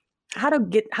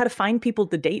to find people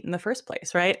to date in the first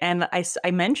place, right? And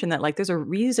I mentioned that like there's a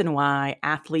reason why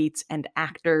athletes and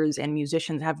actors and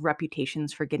musicians have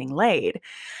reputations for getting laid.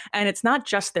 And it's not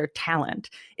just their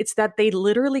talent. It's that they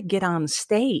literally get on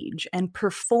stage and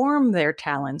perform their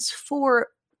talents for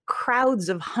crowds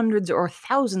of hundreds or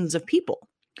thousands of people.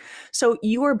 So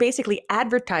you are basically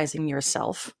advertising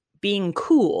yourself being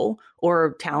cool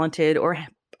or talented or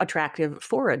attractive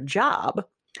for a job.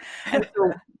 And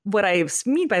so what I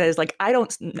mean by that is like,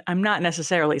 I'm not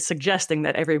necessarily suggesting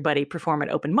that everybody perform at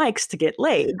open mics to get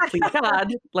laid. Please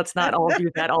God, let's not all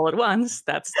do that all at once.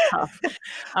 That's tough.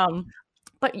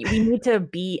 But we need to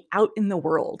be out in the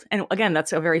world. And again,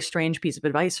 that's a very strange piece of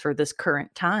advice for this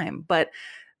current time. But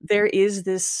there is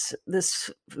this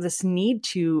need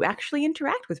to actually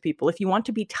interact with people. If you want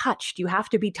to be touched, you have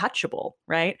to be touchable,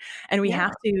 right? And we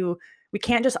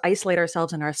can't just isolate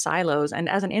ourselves in our silos. And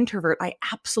as an introvert, I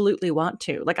absolutely want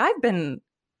to. Like I've been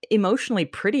emotionally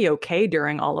pretty okay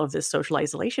during all of this social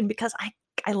isolation because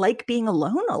I like being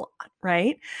alone a lot,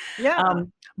 right? Yeah.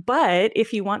 But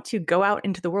if you want to go out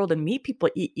into the world and meet people,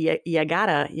 you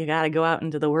gotta go out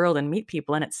into the world and meet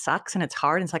people. And it sucks and it's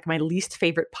hard. It's like my least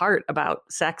favorite part about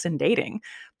sex and dating,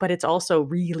 but it's also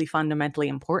really fundamentally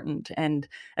important. And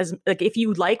as like if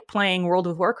you like playing World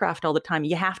of Warcraft all the time,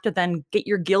 you have to then get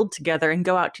your guild together and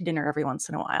go out to dinner every once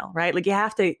in a while, right? Like you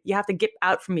have to get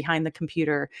out from behind the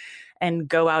computer and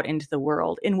go out into the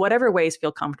world in whatever ways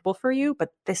feel comfortable for you.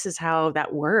 But this is how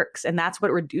that works. And that's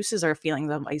what reduces our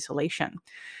feelings of isolation.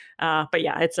 But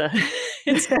yeah,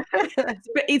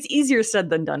 it's easier said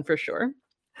than done for sure.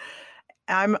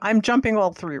 I'm jumping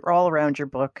all around your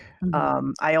book.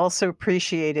 Mm-hmm. I also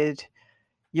appreciated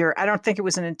I don't think it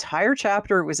was an entire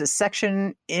chapter. It was a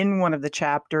section in one of the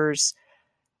chapters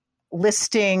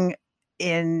listing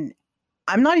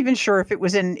I'm not even sure if it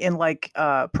was in like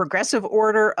progressive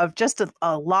order of just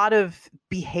a lot of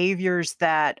behaviors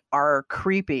that are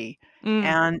creepy.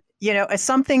 And, as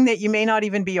something that you may not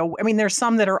even be, there's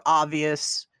some that are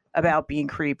obvious about being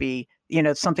creepy,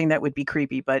 something that would be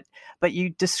creepy, but you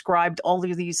described all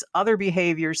of these other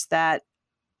behaviors that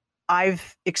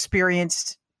I've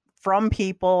experienced from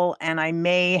people, and I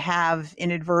may have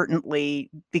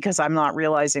inadvertently, because I'm not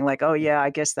realizing like, oh yeah,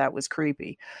 I guess that was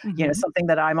creepy, something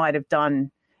that I might have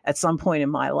done at some point in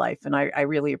my life. And I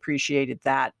really appreciated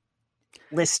that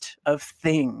list of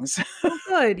things. Oh,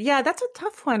 good. Yeah, that's a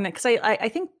tough one because I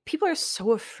think people are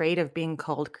so afraid of being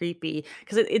called creepy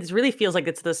because it really feels like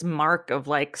it's this mark of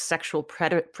like sexual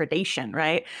predation,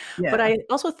 right? Yeah. But I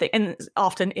also think, and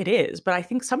often it is, but I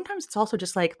think sometimes it's also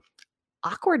just like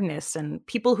awkwardness, and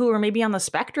people who are maybe on the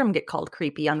spectrum get called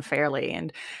creepy unfairly,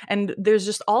 and there's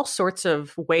just all sorts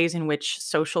of ways in which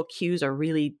social cues are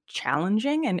really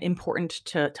challenging and important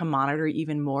to monitor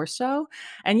even more so.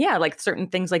 And yeah, like certain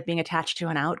things like being attached to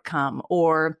an outcome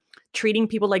or treating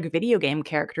people like video game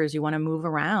characters you want to move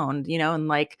around,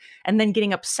 and then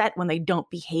getting upset when they don't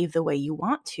behave the way you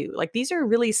want to. Like these are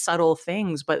really subtle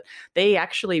things, but they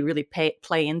actually really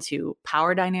play into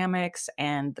power dynamics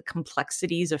and the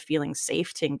complexities of feeling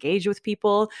safe to engage with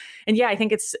people. And yeah, I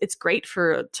think it's great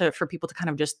for people to kind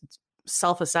of just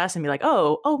self-assess and be like,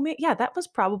 yeah, that was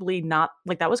probably not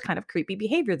like, that was kind of creepy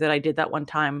behavior that I did that one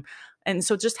time. And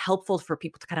so it's just helpful for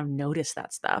people to kind of notice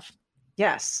that stuff.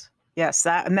 Yes,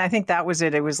 and I think that was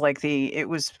it. It was like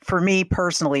for me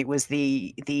personally, it was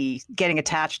the getting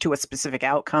attached to a specific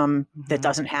outcome that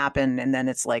doesn't happen, and then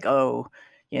it's like, oh,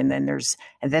 and then there's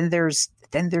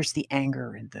the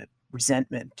anger and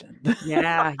resentment. And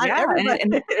Yeah, yeah, everybody.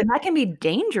 and that can be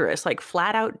dangerous, like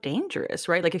flat out dangerous,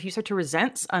 right? Like if you start to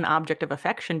resent an object of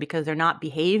affection because they're not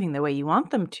behaving the way you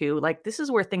want them to, like this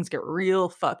is where things get real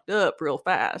fucked up real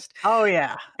fast. Oh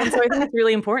yeah. And so I think it's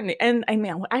really important. And I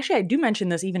mean, actually, I do mention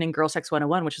this even in Girl Sex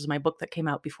 101, which is my book that came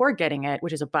out before Getting It,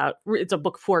 which is it's a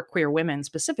book for queer women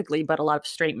specifically, but a lot of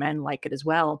straight men like it as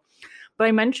well. But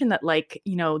I mentioned that, like,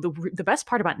 you know, the best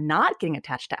part about not getting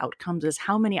attached to outcomes is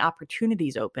how many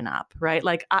opportunities open up, right?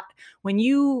 Like when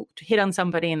you hit on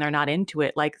somebody and they're not into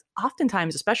it, like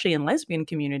oftentimes, especially in lesbian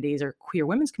communities or queer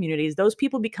women's communities, those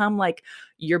people become like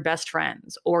your best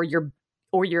friends or you're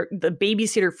the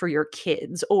babysitter for your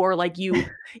kids, or like you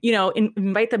know,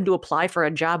 invite them to apply for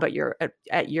a job at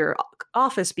your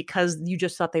office because you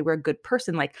just thought they were a good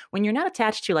person. Like when you're not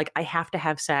attached to, like, I have to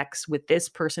have sex with this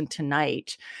person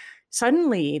tonight,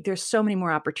 suddenly there's so many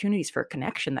more opportunities for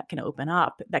connection that can open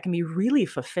up that can be really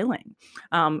fulfilling.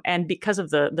 And because of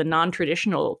the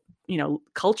non-traditional, you know,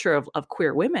 culture of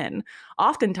queer women,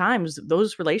 oftentimes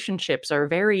those relationships are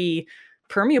very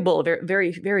permeable, very,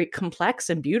 very, very complex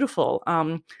and beautiful,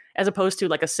 as opposed to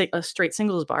like a straight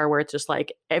singles bar where it's just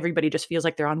like everybody just feels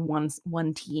like they're on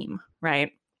one team,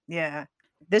 right? Yeah.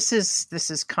 This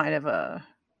is kind of a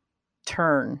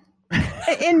turn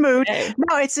in mood. Okay.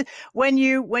 No, it's when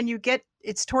you get,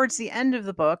 it's towards the end of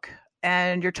the book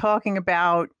and you're talking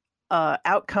about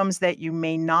outcomes that you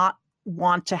may not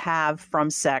want to have from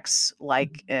sex,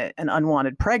 like an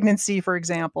unwanted pregnancy, for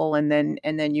example, and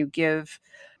then you give.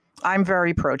 I'm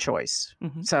very pro-choice,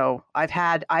 so I've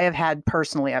had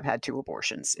 2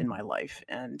 abortions in my life,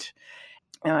 and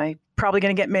I'm probably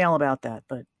going to get mail about that.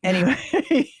 But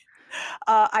anyway.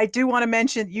 I do want to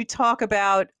mention, you talk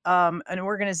about an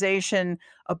organization,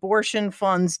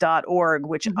 abortionfunds.org,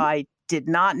 which I did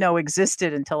not know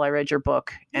existed until I read your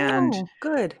book. And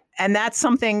good. And that's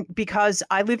something, because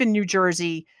I live in New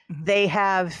Jersey, they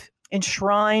have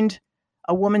enshrined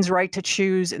a woman's right to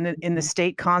choose in the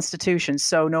state constitution.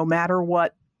 So no matter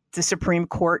what the Supreme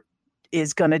Court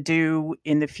is going to do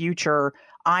in the future,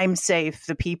 I'm safe.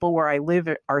 The people where I live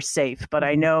are safe. But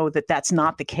I know that that's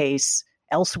not the case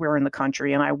elsewhere in the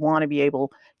country. And I want to be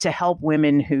able to help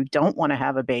women who don't want to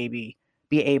have a baby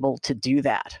be able to do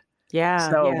that. Yeah.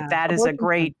 So that is a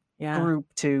great group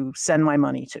to send my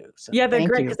money to. So yeah, they're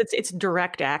great because it's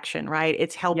direct action, right?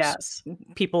 It helps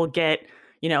people get,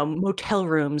 you know, motel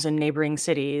rooms in neighboring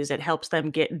cities. It helps them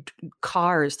get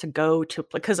cars to go to,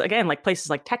 because again, like places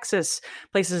like Texas,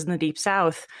 places in the Deep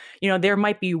South, you know, there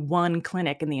might be one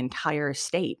clinic in the entire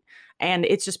state, and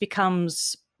it just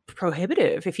becomes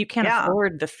prohibitive if you can't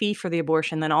afford the fee for the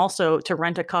abortion, then also to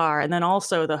rent a car, and then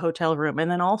also the hotel room,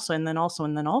 and then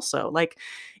also like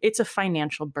it's a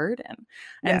financial burden.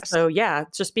 And so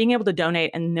it's just being able to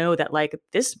donate and know that, like,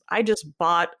 this, I just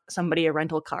bought somebody a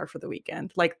rental car for the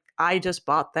weekend, like I just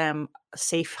bought them a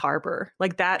safe harbor,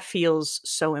 like that feels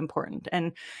so important.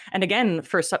 And again,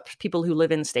 for such people who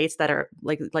live in states that are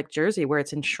like Jersey, where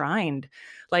it's enshrined,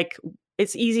 like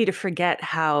it's easy to forget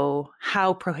how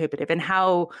prohibitive and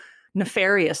how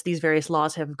nefarious these various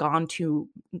laws have gone to,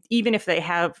 even if they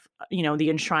have, you know, the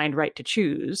enshrined right to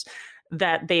choose,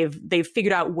 that they've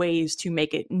figured out ways to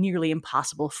make it nearly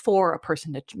impossible for a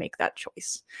person to make that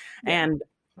choice. And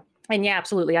yeah,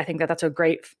 absolutely. I think that's a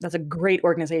great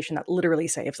organization that literally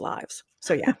saves lives.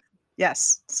 So yeah.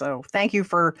 Yes. So thank you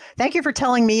for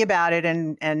telling me about it,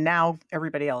 and now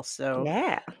everybody else. So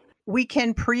yeah. We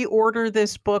can pre-order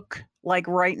this book like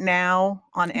right now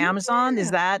on Amazon.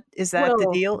 Is that the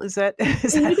deal? Is that how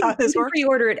this works? You can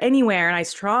pre-order it anywhere, and I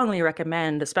strongly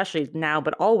recommend, especially now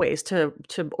but always, to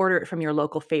order it from your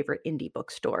local favorite indie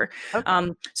bookstore.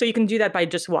 Okay. So you can do that by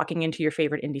just walking into your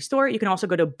favorite indie store. You can also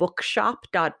go to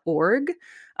bookshop.org.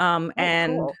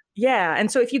 Cool. Yeah. And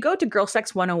so if you go to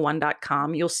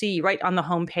girlsex101.com, you'll see right on the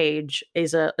homepage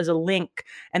is a link.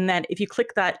 And then if you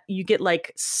click that, you get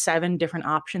like 7 different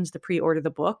options to pre-order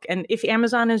the book. And if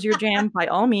Amazon is your jam, by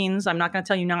all means, I'm not going to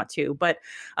tell you not to, but,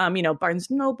 you know, Barnes &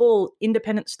 Noble,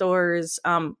 independent stores,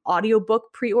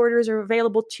 audiobook pre-orders are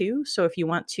available too. So if you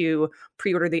want to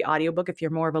pre-order the audiobook, if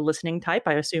you're more of a listening type,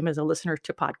 I assume as a listener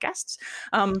to podcasts,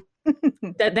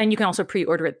 then you can also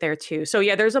pre-order it there too. So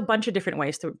yeah, there's a bunch of different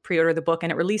ways to pre-order the book,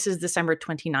 and it releases December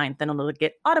 29th, and it'll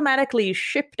get automatically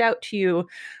shipped out to you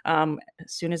as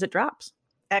soon as it drops.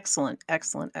 Excellent.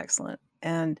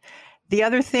 And the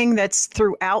other thing that's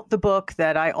throughout the book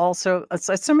that I also,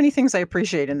 so many things I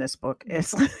appreciate in this book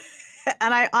is,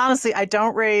 and I honestly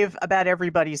don't rave about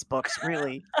everybody's books,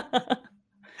 really.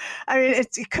 I mean,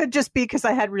 it could just be because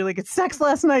I had really good sex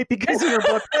last night because of your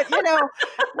book, but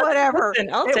whatever.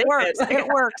 Listen, I'll It take works. it. It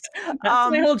works.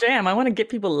 That's my whole jam. I want to get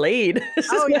people laid. This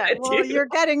is Oh what yeah. I Well, do. you're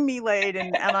getting me laid,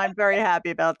 and I'm very happy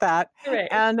about that. Right.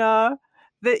 And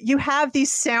that you have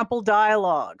these sample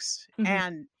dialogues,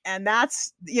 Mhm. and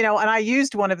that's and I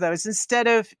used one of those instead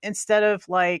of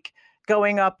like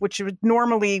going up, which would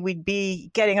normally we'd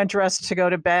be getting undressed to go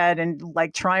to bed and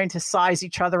like trying to size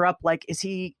each other up. Like, is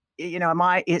he?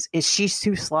 Is she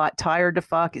too tired to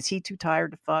fuck? Is he too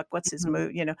tired to fuck? What's his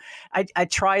mood? I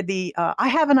tried the I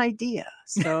have an idea.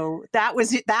 So that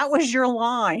was it. That was your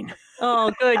line.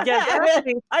 Oh, good. Yeah,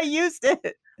 I used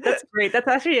it. That's great. That's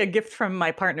actually a gift from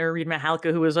my partner, Reed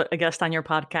Mahalka, who was a guest on your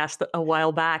podcast a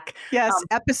while back. Yes,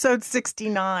 episode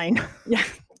 69. Yeah,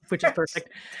 which is perfect.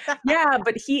 Yeah,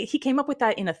 but he came up with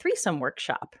that in a threesome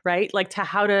workshop, right? Like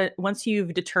once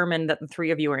you've determined that the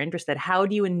three of you are interested, how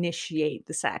do you initiate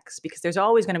the sex? Because there's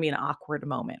always going to be an awkward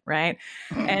moment, right?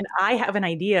 And I have an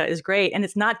idea is great, and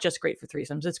it's not just great for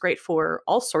threesomes; it's great for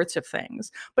all sorts of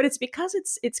things. But it's because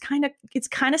it's kind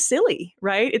of silly,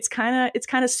 right? It's kind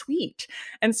of sweet,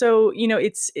 and so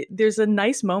there's a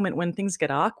nice moment when things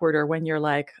get awkward, or when you're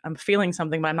like, I'm feeling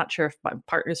something, but I'm not sure if my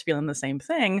partner's feeling the same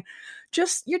thing.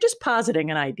 You're just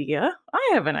positing an idea.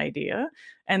 I have an idea.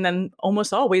 And then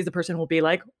almost always the person will be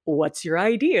like, what's your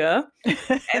idea?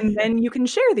 And then you can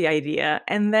share the idea.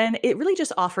 And then it really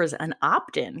just offers an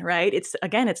opt-in, right? It's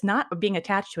not being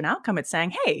attached to an outcome. It's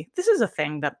saying, hey, this is a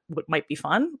thing that might be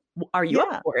fun. Are you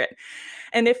up for it?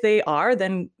 And if they are,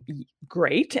 then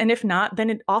great. And if not, then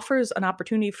it offers an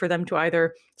opportunity for them to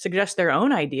either suggest their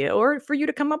own idea or for you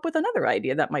to come up with another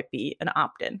idea that might be an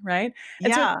opt-in, right?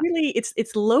 And so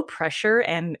it's low pressure,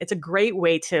 and it's a great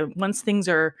way to,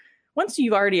 once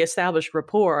you've already established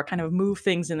rapport, kind of move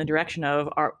things in the direction of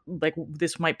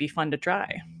this might be fun to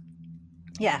try.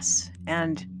 Yes.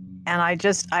 And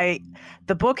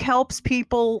the book helps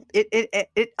people.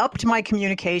 It upped my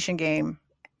communication game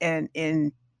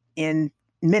in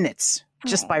minutes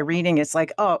just by reading. It's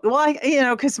like, oh, well,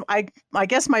 because I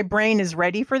guess my brain is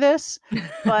ready for this,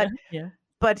 but yeah.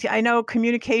 But I know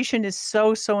communication is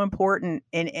so important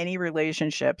in any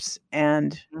relationships,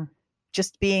 and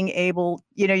just being able,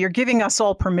 you're giving us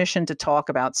all permission to talk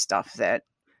about stuff that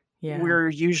we're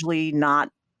usually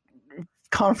not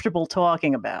comfortable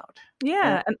talking about.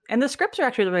 Yeah, and the scripts are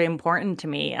actually really important to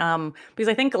me because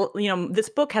I think this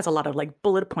book has a lot of like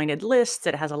bullet pointed lists.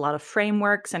 It has a lot of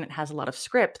frameworks, and it has a lot of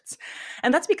scripts,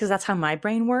 and that's because that's how my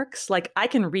brain works. Like, I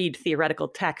can read theoretical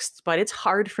texts, but it's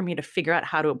hard for me to figure out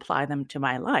how to apply them to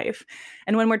my life.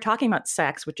 And when we're talking about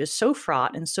sex, which is so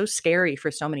fraught and so scary for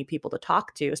so many people to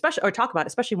talk about,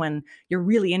 especially when you're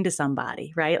really into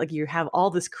somebody, right? Like, you have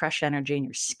all this crush energy and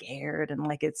you're scared, and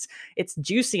like it's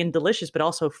juicy and delicious, but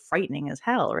also frightening as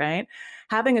hell, right?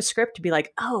 Having a script to be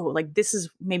like, oh, like this is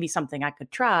maybe something I could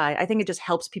try. I think it just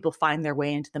helps people find their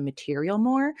way into the material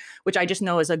more, which I just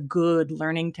know is a good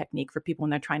learning technique for people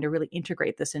when they're trying to really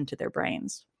integrate this into their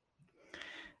brains.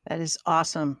 That is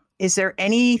awesome. Is there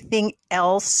anything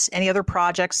else, any other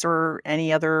projects or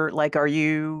any other, like, are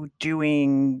you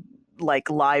doing like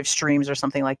live streams or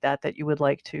something like that you would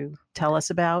like to tell us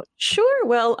about? Sure.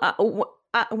 Well,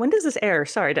 when does this air?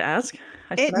 Sorry to ask.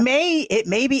 It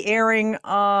may be airing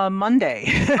Monday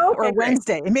or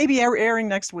Wednesday. It may be airing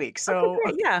next week. So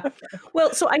great. Yeah.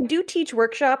 Well, so I do teach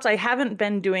workshops. I haven't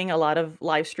been doing a lot of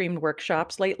live streamed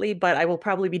workshops lately, but I will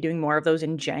probably be doing more of those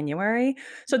in January.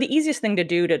 So the easiest thing to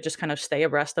do to just kind of stay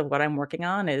abreast of what I'm working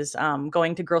on is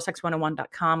going to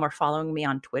girlsex101.com or following me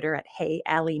on Twitter at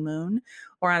HeyAllieMoon,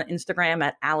 or on Instagram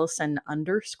at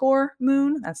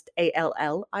Allison_Moon. That's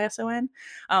ALLISON.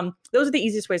 Those are the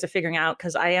easiest ways of figuring out,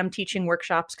 because I am teaching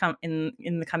workshops in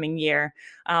the coming year.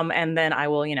 And then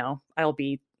I'll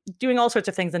be doing all sorts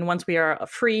of things. And once we are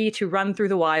free to run through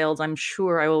the wilds, I'm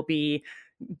sure I will be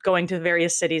going to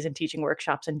various cities and teaching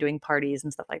workshops and doing parties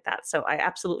and stuff like that. So I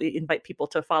absolutely invite people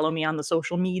to follow me on the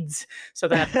social meds so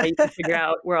that you can figure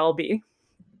out where I'll be.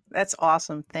 That's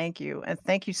awesome. Thank you. And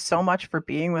thank you so much for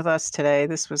being with us today.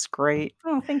 This was great.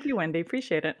 Oh, thank you, Wendy.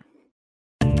 Appreciate it.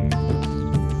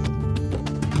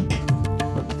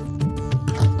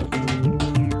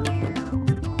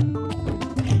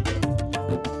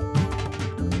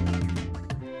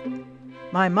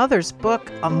 My mother's book,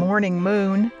 A Morning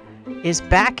Moon, is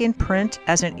back in print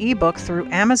as an ebook through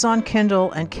Amazon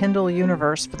Kindle and Kindle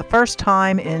Universe for the first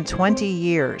time in 20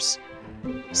 years.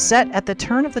 Set at the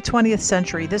turn of the 20th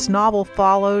century, this novel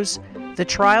follows the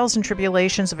trials and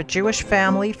tribulations of a Jewish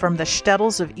family from the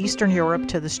shtetls of Eastern Europe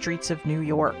to the streets of New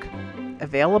York.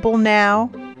 Available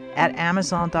now at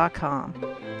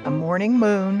Amazon.com. A Morning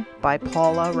Moon by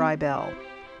Paula Rybel.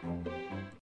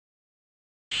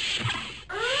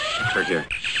 Right here.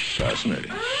 Fascinating.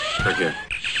 Right here.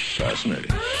 Fascinating.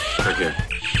 Right here.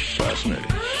 Fascinating.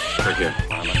 Right here.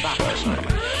 Fascinating.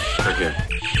 Right here.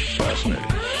 Fascinating.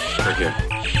 Right here.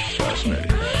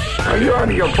 Fascinating. Are you out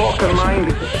of your fucking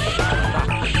mind?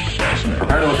 Fascinating.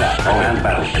 Prepare to attack. All hands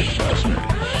battle. Fascinating.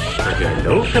 Right here.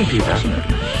 No computer. Fascinating.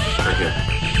 Right here.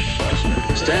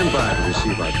 Fascinating. Stand by to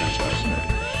receive our transmission.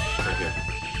 Fascinating.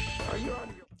 Right here.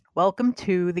 Welcome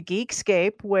to the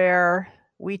Geekscape, where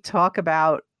we talk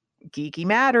about geeky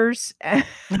matters.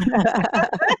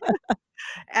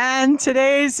 And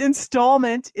today's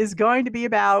installment is going to be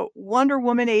about Wonder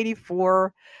Woman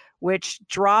 84, which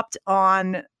dropped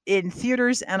in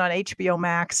theaters and on HBO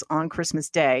Max on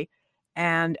Christmas Day.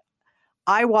 And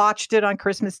I watched it on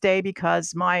Christmas Day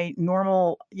because my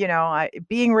normal,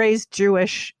 being raised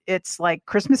Jewish, it's like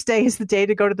Christmas Day is the day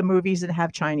to go to the movies and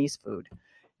have Chinese food.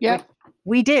 Yeah.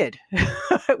 We did.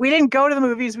 We didn't go to the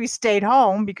movies. We stayed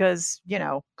home because,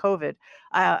 COVID.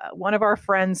 One of our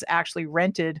friends actually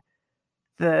rented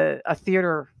a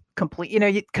theater complete,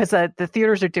 because the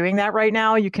theaters are doing that right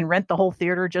now. You can rent the whole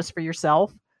theater just for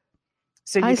yourself.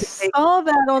 So I saw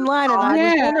that online, and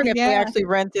I was wondering if they actually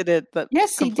rented it. But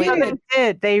yes, he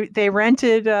did. They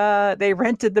rented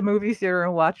the movie theater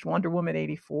and watched Wonder Woman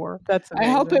 84. That's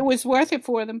amazing. I hope it was worth it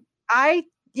for them.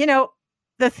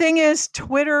 The thing is,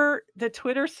 the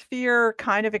Twitter sphere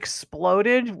kind of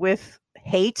exploded with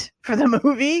hate for the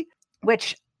movie,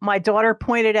 which my daughter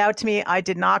pointed out to me. I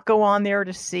did not go on there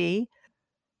to see.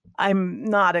 I'm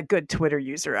not a good Twitter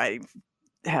user. I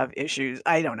have issues.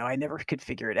 I don't know. I never could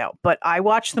figure it out. But I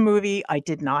watched the movie. I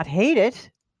did not hate it.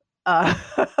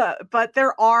 But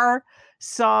there are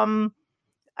some,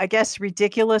 I guess,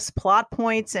 ridiculous plot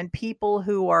points, and people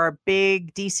who are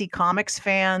big DC Comics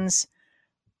fans.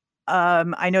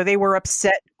 I know they were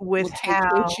upset with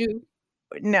how.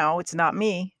 No, it's not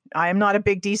me. I am not a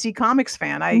big DC Comics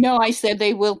fan. I said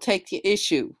they will take the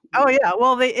issue. Oh yeah,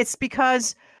 well, it's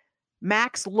because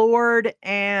Max Lord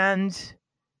and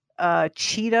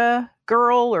Cheetah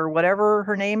Girl, or whatever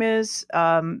her name is,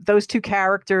 those two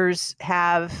characters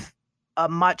have a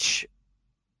much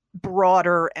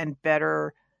broader and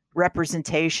better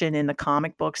representation in the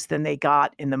comic books than they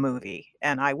got in the movie,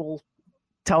 and I will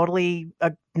totally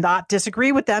not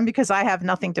disagree with them because I have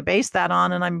nothing to base that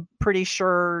on, and I'm pretty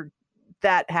sure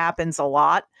that happens a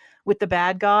lot with the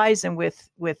bad guys and with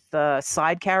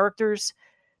side characters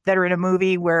that are in a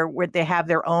movie where they have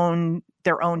their own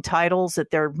titles, that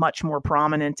they're much more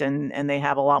prominent and they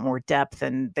have a lot more depth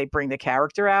and they bring the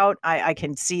character out. I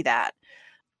can see that.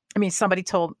 I mean, somebody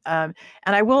told, and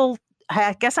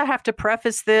I guess I have to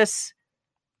preface this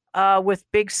with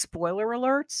big spoiler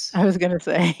alerts. I was going to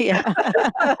say, yeah.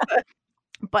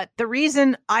 But the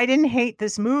reason I didn't hate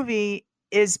this movie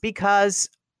is because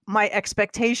my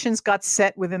expectations got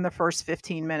set within the first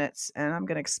 15 minutes. And I'm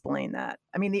going to explain that.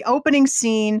 I mean, the opening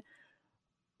scene,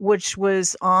 which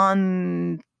was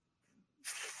on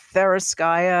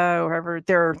Theraskaya, or wherever,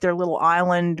 their little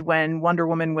island when Wonder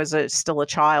Woman was still a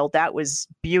child, that was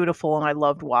beautiful. And I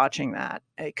loved watching that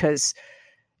because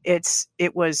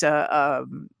it was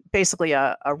basically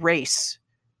a race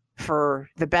for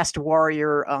the best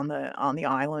warrior on the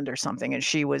island or something, and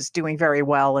she was doing very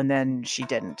well, and then she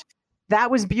didn't. That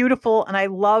was beautiful, and I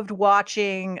loved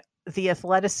watching the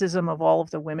athleticism of all of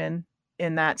the women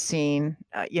in that scene.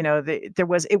 It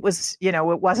wasn't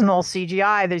all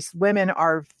CGI. These women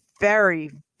are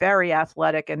very, very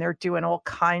athletic, and they're doing all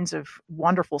kinds of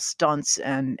wonderful stunts,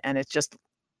 and it's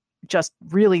just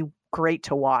really great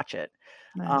to watch it.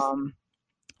 Nice.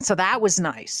 So that was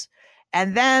nice.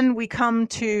 And then we come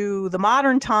to the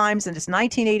modern times, and it's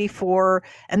 1984,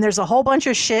 and there's a whole bunch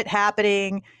of shit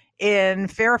happening in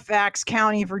Fairfax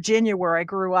County, Virginia, where I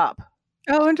grew up.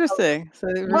 Oh, interesting. So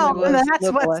it really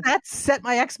that set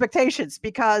my expectations,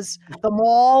 because the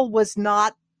mall was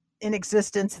not in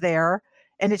existence there,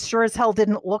 and it sure as hell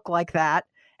didn't look like that,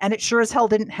 and it sure as hell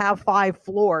didn't have 5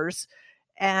 floors.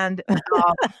 And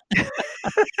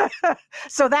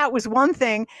so that was one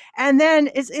thing. And then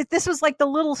this was like the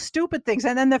little stupid things.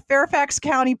 And then the Fairfax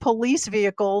County police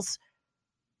vehicles,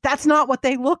 that's not what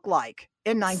they look like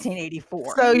in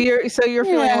 1984. So you're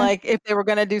feeling like if they were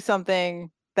going to do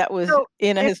something that was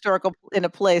in a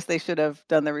place, they should have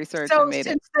done the research and made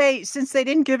it. Since they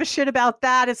didn't give a shit about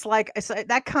that, it's like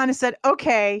that kind of said,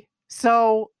 okay,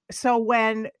 so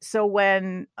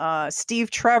when Steve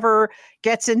Trevor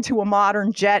gets into a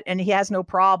modern jet and he has no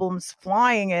problems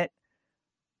flying it,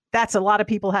 that's a lot of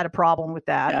people had a problem with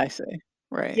that. Yeah, I see.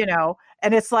 Right.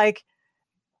 And it's like,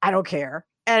 I don't care.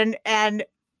 And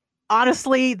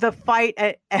honestly, the fight,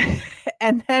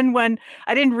 and then when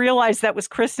I didn't realize that was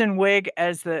Kristen Wiig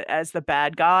as the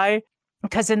bad guy,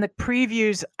 because in the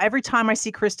previews, every time I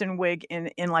see Kristen Wiig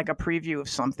in like a preview of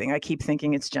something, I keep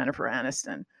thinking it's Jennifer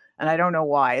Aniston. And I don't know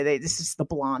why. This is the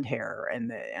blonde hair and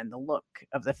the look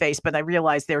of the face, but I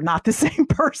realize they're not the same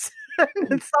person.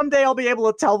 And someday I'll be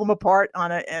able to tell them apart in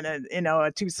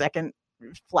a 2-second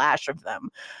flash of them.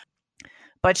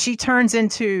 But she turns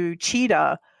into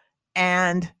Cheetah,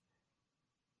 and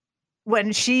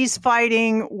when she's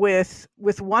fighting with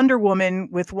Wonder Woman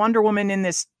in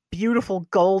this beautiful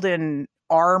golden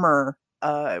armor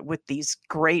with these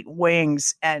great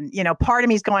wings, and part of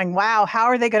me is going, wow, how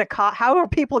are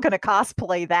people going to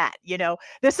cosplay that?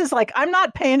 This is like, I'm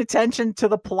not paying attention to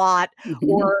the plot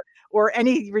or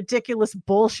any ridiculous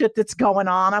bullshit that's going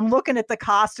on. I'm looking at the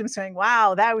costume saying,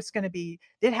 wow, that was going to be,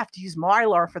 they'd have to use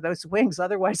Mylar for those wings,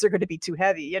 otherwise they're going to be too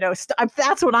heavy.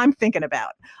 That's what I'm thinking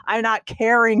about. I'm not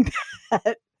caring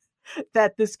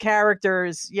that this character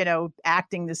is,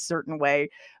 acting this certain way.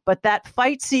 But that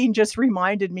fight scene just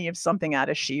reminded me of something out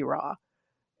of She-Ra.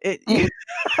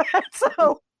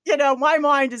 So, my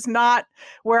mind is not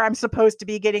where I'm supposed to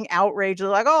be getting outraged.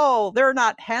 Like, oh, they're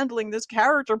not handling this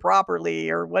character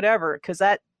properly or whatever, because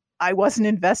I wasn't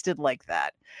invested like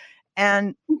that.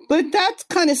 But that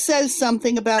kind of says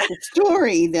something about the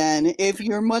story then, if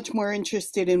you're much more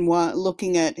interested in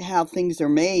looking at how things are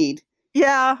made.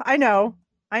 Yeah, I know.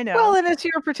 Well, and it's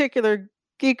your particular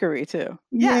geekery too.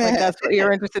 Yeah, like that's what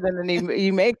you're interested in, and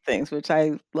you make things, which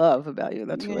I love about you.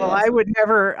 That's really awesome. I would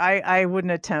never. I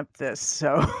wouldn't attempt this.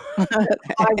 So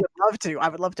I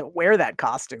would love to wear that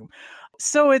costume.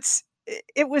 So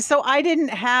I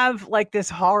didn't have like this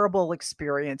horrible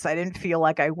experience. I didn't feel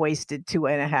like I wasted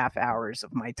 2.5 hours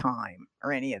of my time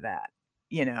or any of that.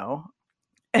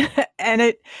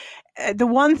 And the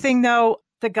one thing though,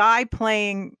 the guy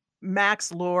playing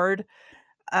Max Lord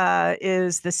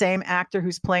is the same actor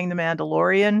who's playing the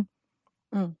Mandalorian.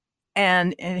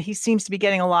 And he seems to be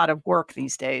getting a lot of work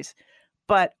these days.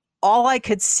 But all I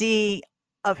could see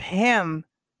of him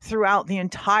throughout the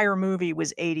entire movie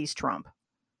was 80s Trump.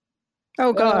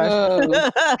 Oh gosh.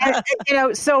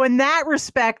 So in that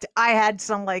respect, I had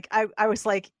some I was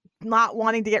like not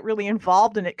wanting to get really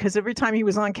involved in it, because every time he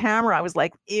was on camera, I was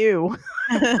like, ew.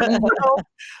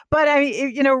 But I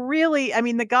mean, really, I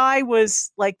mean, the guy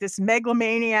was like this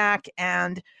megalomaniac,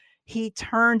 and he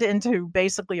turned into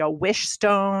basically a wish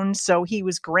stone. So he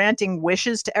was granting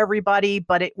wishes to everybody,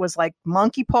 but it was like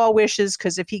monkey paw wishes,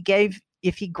 because if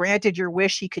he granted your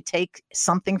wish, he could take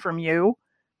something from you.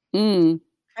 I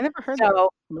never heard that.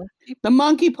 The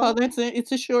monkey paw.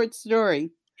 It's a short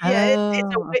story. Yeah, it's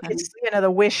the wish. It's like the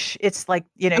wish it's like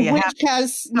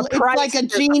a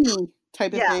genie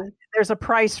type of thing. There's a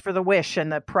price for the wish,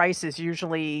 and the price is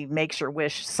usually makes your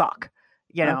wish suck.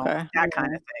 That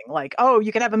kind of thing. Like, oh,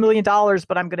 you can have $1 million,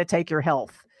 but I'm going to take your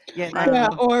health.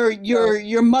 Or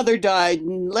your mother died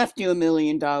and left you $1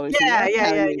 million.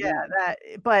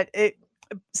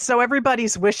 So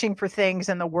everybody's wishing for things,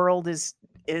 and the world is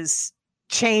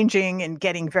changing and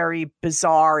getting very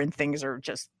bizarre, and things are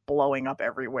just blowing up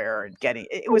everywhere and getting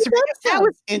that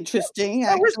was interesting.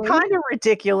 That was kind of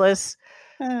ridiculous.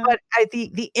 But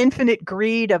the infinite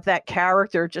greed of that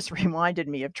character just reminded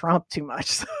me of Trump too much.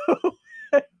 So.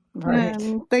 Right.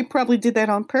 They probably did that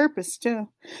on purpose too.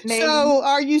 Maybe. So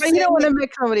are you saying you don't want to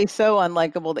make somebody so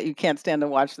unlikable that you can't stand to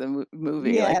watch the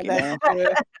movie? Yeah,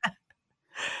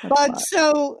 but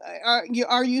so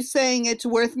are you saying it's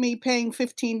worth me paying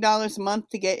 $15 a month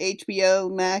to get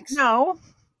HBO Max? No,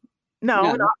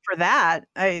 not for that.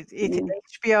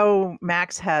 HBO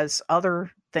Max has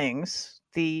other things.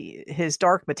 His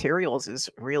Dark Materials is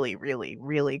really, really,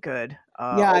 really good.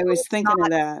 I was thinking of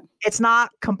that. It's not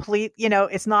complete.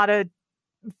 It's not a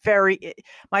very.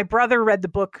 My brother read the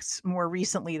books more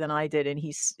recently than I did, and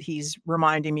he's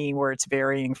reminding me where it's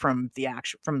varying from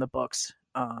the books.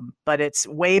 But it's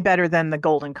way better than the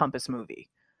Golden Compass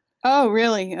movie. Oh,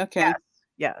 really? Okay.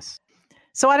 Yes.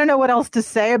 So I don't know what else to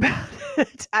say about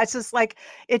it. I just like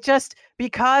it just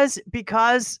because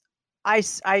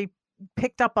I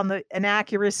picked up on the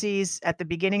inaccuracies at the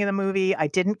beginning of the movie. I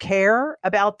didn't care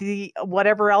about the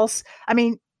whatever else. I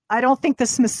mean, I don't think the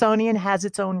Smithsonian has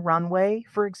its own runway,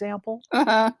 for example.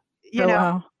 Wow.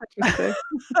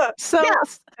 So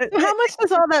how much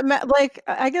does all that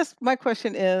I guess my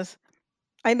question is,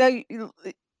 I know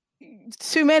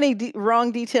too many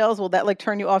wrong details. Will that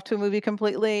turn you off to a movie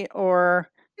completely, or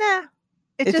nah?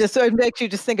 It makes you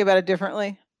just think about it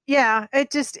differently. Yeah,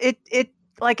 it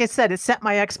like I said, it set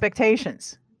my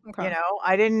expectations. Okay.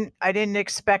 I didn't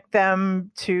expect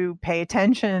them to pay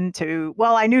attention to.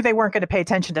 Well, I knew they weren't going to pay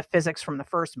attention to physics from the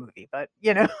first movie, but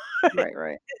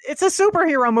right. It's a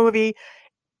superhero movie.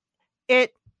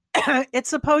 it's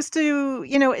supposed to,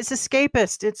 it's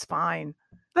escapist. It's fine.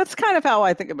 That's kind of how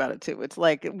I think about it too. It's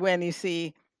like when you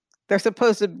see they're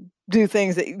supposed to do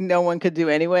things that no one could do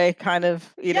anyway, kind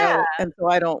of, Yeah. and so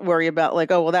I don't worry about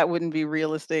like, oh, well, that wouldn't be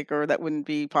realistic or that wouldn't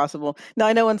be possible. Now,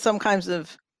 I know in some kinds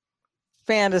of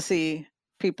fantasy,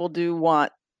 people do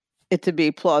want it to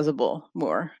be plausible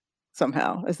more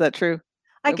somehow. Is that true?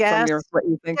 I guess. What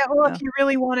you think? Yeah, well, if you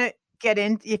really want to get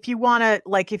in, if you want to,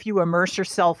 like, if you immerse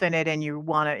yourself in it and you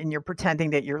want to, and you're pretending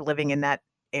that you're living in that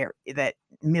air, that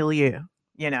milieu,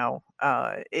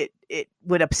 it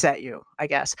would upset you, I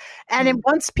guess. And then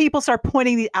once people start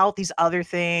pointing out these other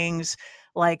things,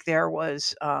 like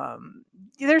there's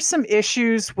some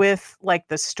issues with like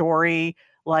the story,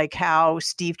 like how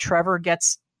Steve Trevor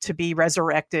gets to be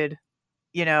resurrected.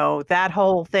 That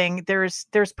whole thing, there's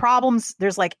problems,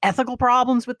 there's like ethical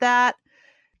problems with that.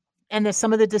 And there's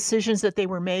some of the decisions that they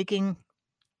were making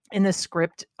in the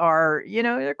script are,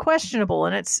 they're questionable.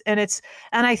 And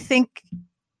I think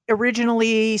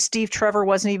originally Steve Trevor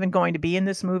wasn't even going to be in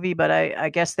this movie, but I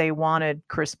guess they wanted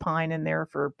Chris Pine in there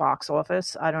for box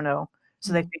office. I don't know.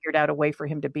 So they figured out a way for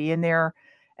him to be in there,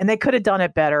 and they could have done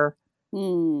it better. They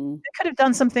could have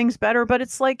done some things better, but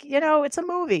it's like, it's a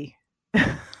movie.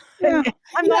 Yeah.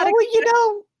 I'm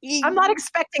not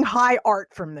expecting high art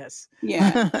from this.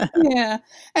 Yeah. Yeah.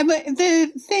 And but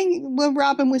the thing what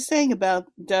Robin was saying about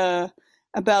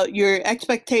your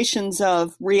expectations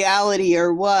of reality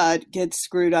or what gets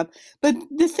screwed up. But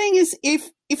the thing is,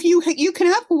 if you can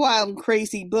have a wild and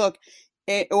crazy book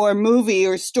or movie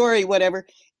or story, whatever,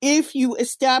 if you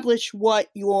establish what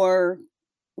your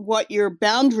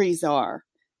boundaries are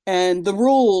and the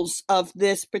rules of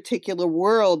this particular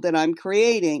world that I'm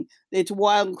creating. It's a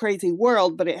wild and crazy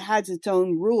world, but it has its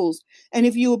own rules. And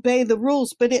if you obey the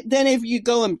rules, then if you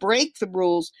go and break the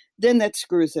rules, then that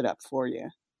screws it up for you.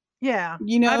 Yeah.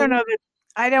 I don't know that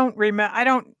I don't remember. I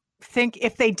don't think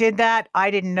if they did that, I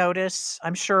didn't notice.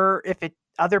 I'm sure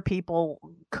other people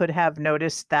could have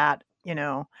noticed that,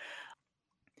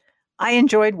 I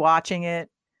enjoyed watching it.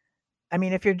 I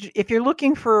mean, if you're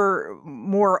looking for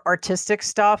more artistic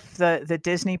stuff, the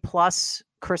Disney Plus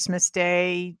Christmas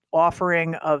Day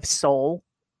offering of Soul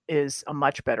is a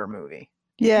much better movie.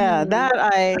 Yeah, that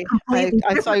I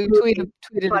saw you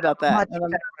tweeted about that. Much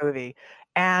better movie.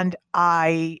 And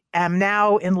I am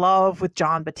now in love with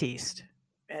John Batiste.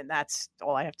 And that's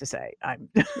all I have to say.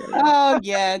 Oh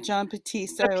yeah, John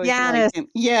Batiste. The pianist. Him.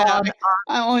 Yeah,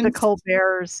 on the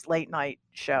Colbert's late night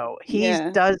show. He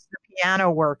does the piano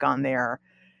work on there,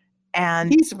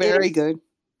 and he's very good,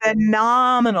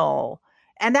 phenomenal.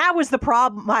 And that was the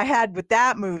problem I had with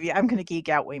that movie. I'm going to geek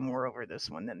out way more over this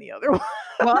one than the other one.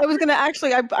 Well, I was going to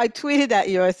actually. I tweeted at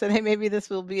you. I said, "Hey, maybe this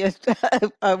will be a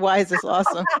Why Is This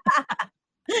Awesome?"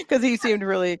 Because he seemed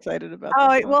really excited about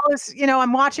it. Well, it's,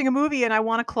 I'm watching a movie and I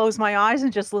want to close my eyes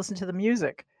and just listen to the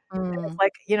music. It's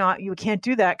like, you can't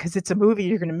do that because it's a movie.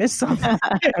 You're going to miss something.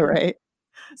 Right.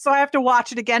 So I have to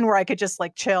watch it again where I could just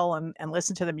like chill and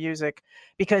listen to the music,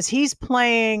 because he's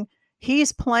playing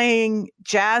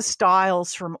jazz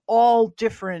styles from all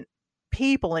different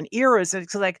people and eras. And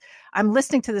it's like, I'm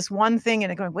listening to this one thing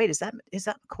and I'm going, wait, is that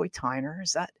McCoy Tyner?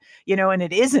 Is that, and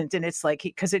it isn't. And it's like,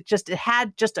 because it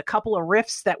had just a couple of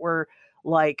riffs that were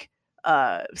like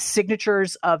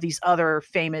signatures of these other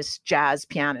famous jazz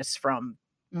pianists from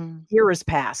eras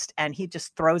past. And he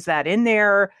just throws that in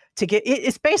there to get,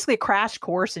 it's basically a crash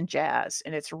course in jazz.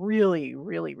 And it's really,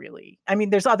 really, really, I mean,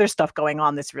 there's other stuff going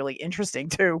on that's really interesting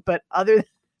too, but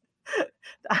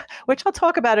which I'll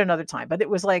talk about another time. But it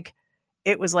was like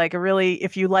a really,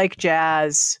 if you like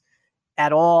jazz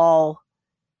at all,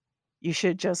 you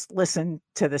should just listen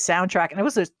to the soundtrack. And it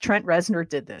was Trent Reznor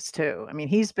did this too. I mean,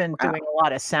 he's been doing a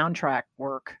lot of soundtrack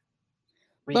work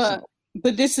recently.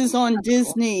 But this is on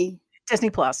Disney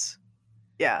Plus.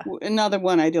 Yeah. Another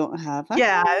one I don't have.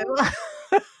 Yeah.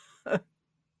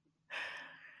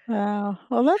 Wow.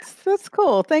 Well, that's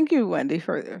cool. Thank you, Wendy,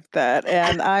 for that.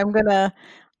 And I'm gonna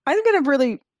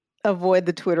really avoid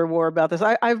the Twitter war about this.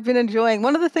 I've been enjoying,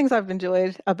 one of the things I've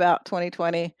enjoyed about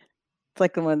 2020, it's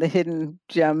like one of the hidden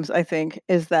gems, I think,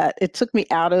 is that it took me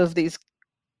out of these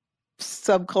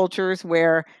subcultures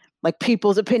where like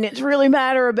people's opinions really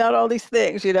matter about all these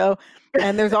things,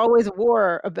 and there's always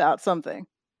war about something.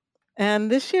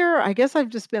 And this year, I guess I've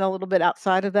just been a little bit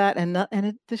outside of that,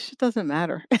 this shit doesn't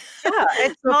matter. Yeah,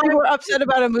 it's not. People are upset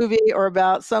about a movie or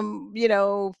about some,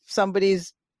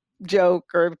 somebody's joke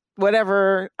or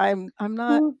whatever. I'm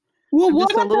not. Well, I'm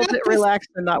just a little bit relaxed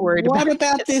and not worried about it. What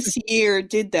about this year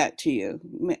did that to you?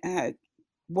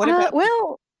 What about?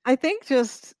 Well, I think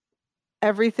just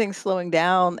everything's slowing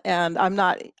down, and I'm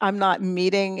not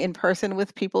meeting in person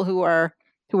with people who are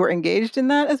who are engaged in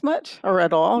that as much or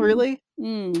at all, really.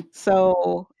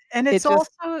 So, and it's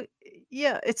also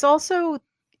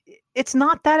it's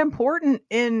not that important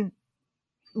in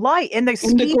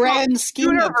the grand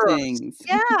scheme of things.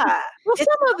 Yeah. Well,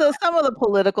 some of the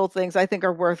political things I think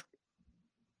are worth,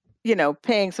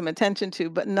 paying some attention to,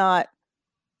 but not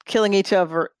killing each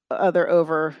other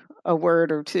over a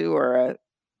word or two or a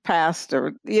past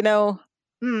or,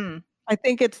 I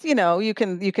think it's, you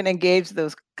can engage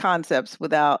those concepts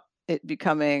without it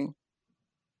becoming,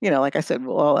 like I said,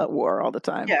 we're all at war all the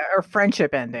time. Yeah, or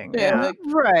friendship ending. Yeah.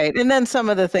 Right. And then some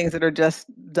of the things that are just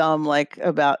dumb, like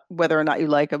about whether or not you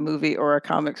like a movie or a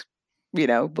comics,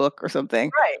 book or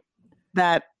something. Right.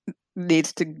 That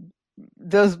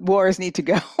those wars need to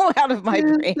go out of my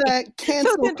brain. That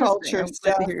cancel culture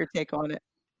stuff. To hear your take on it.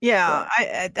 Yeah,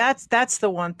 that's the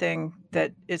one thing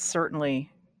that it certainly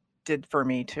did for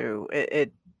me too.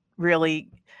 It really.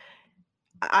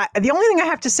 The only thing I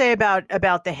have to say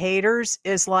about the haters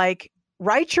is like,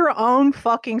 write your own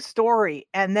fucking story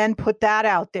and then put that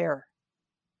out there.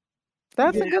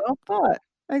 That's a good thought.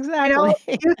 Exactly.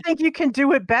 If you think you can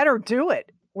do it better, do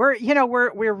it.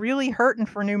 We're really hurting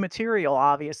for new material,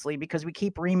 obviously, because we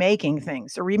keep remaking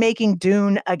things. So remaking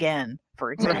Dune again,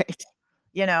 for example. Right.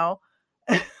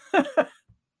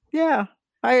 Yeah,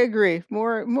 I agree.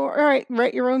 More. All right,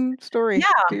 write your own story. Yeah,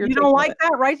 you don't like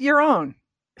that? Write your own.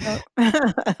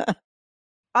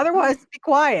 Otherwise, be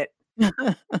quiet.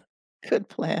 Good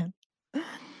plan.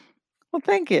 Well,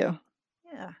 thank you.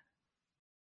 Yeah.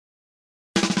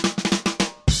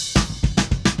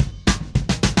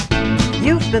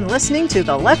 You've been listening to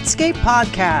the Leftscape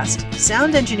Podcast.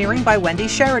 Sound engineering by Wendy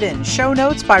Sheridan. Show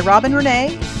notes by Robin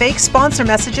Renee. Fake sponsor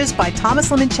messages by Thomas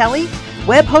Limoncelli.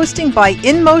 Web hosting by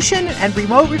InMotion and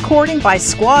remote recording by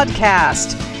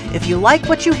Squadcast. If you like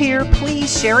what you hear,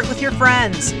 please share it with your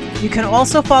friends. You can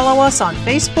also follow us on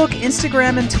Facebook,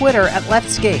 Instagram, and Twitter at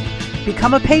Leftscape.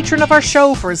 Become a patron of our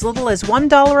show for as little as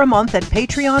 $1 a month at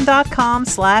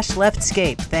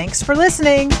patreon.com/Leftscape. Thanks for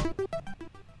listening.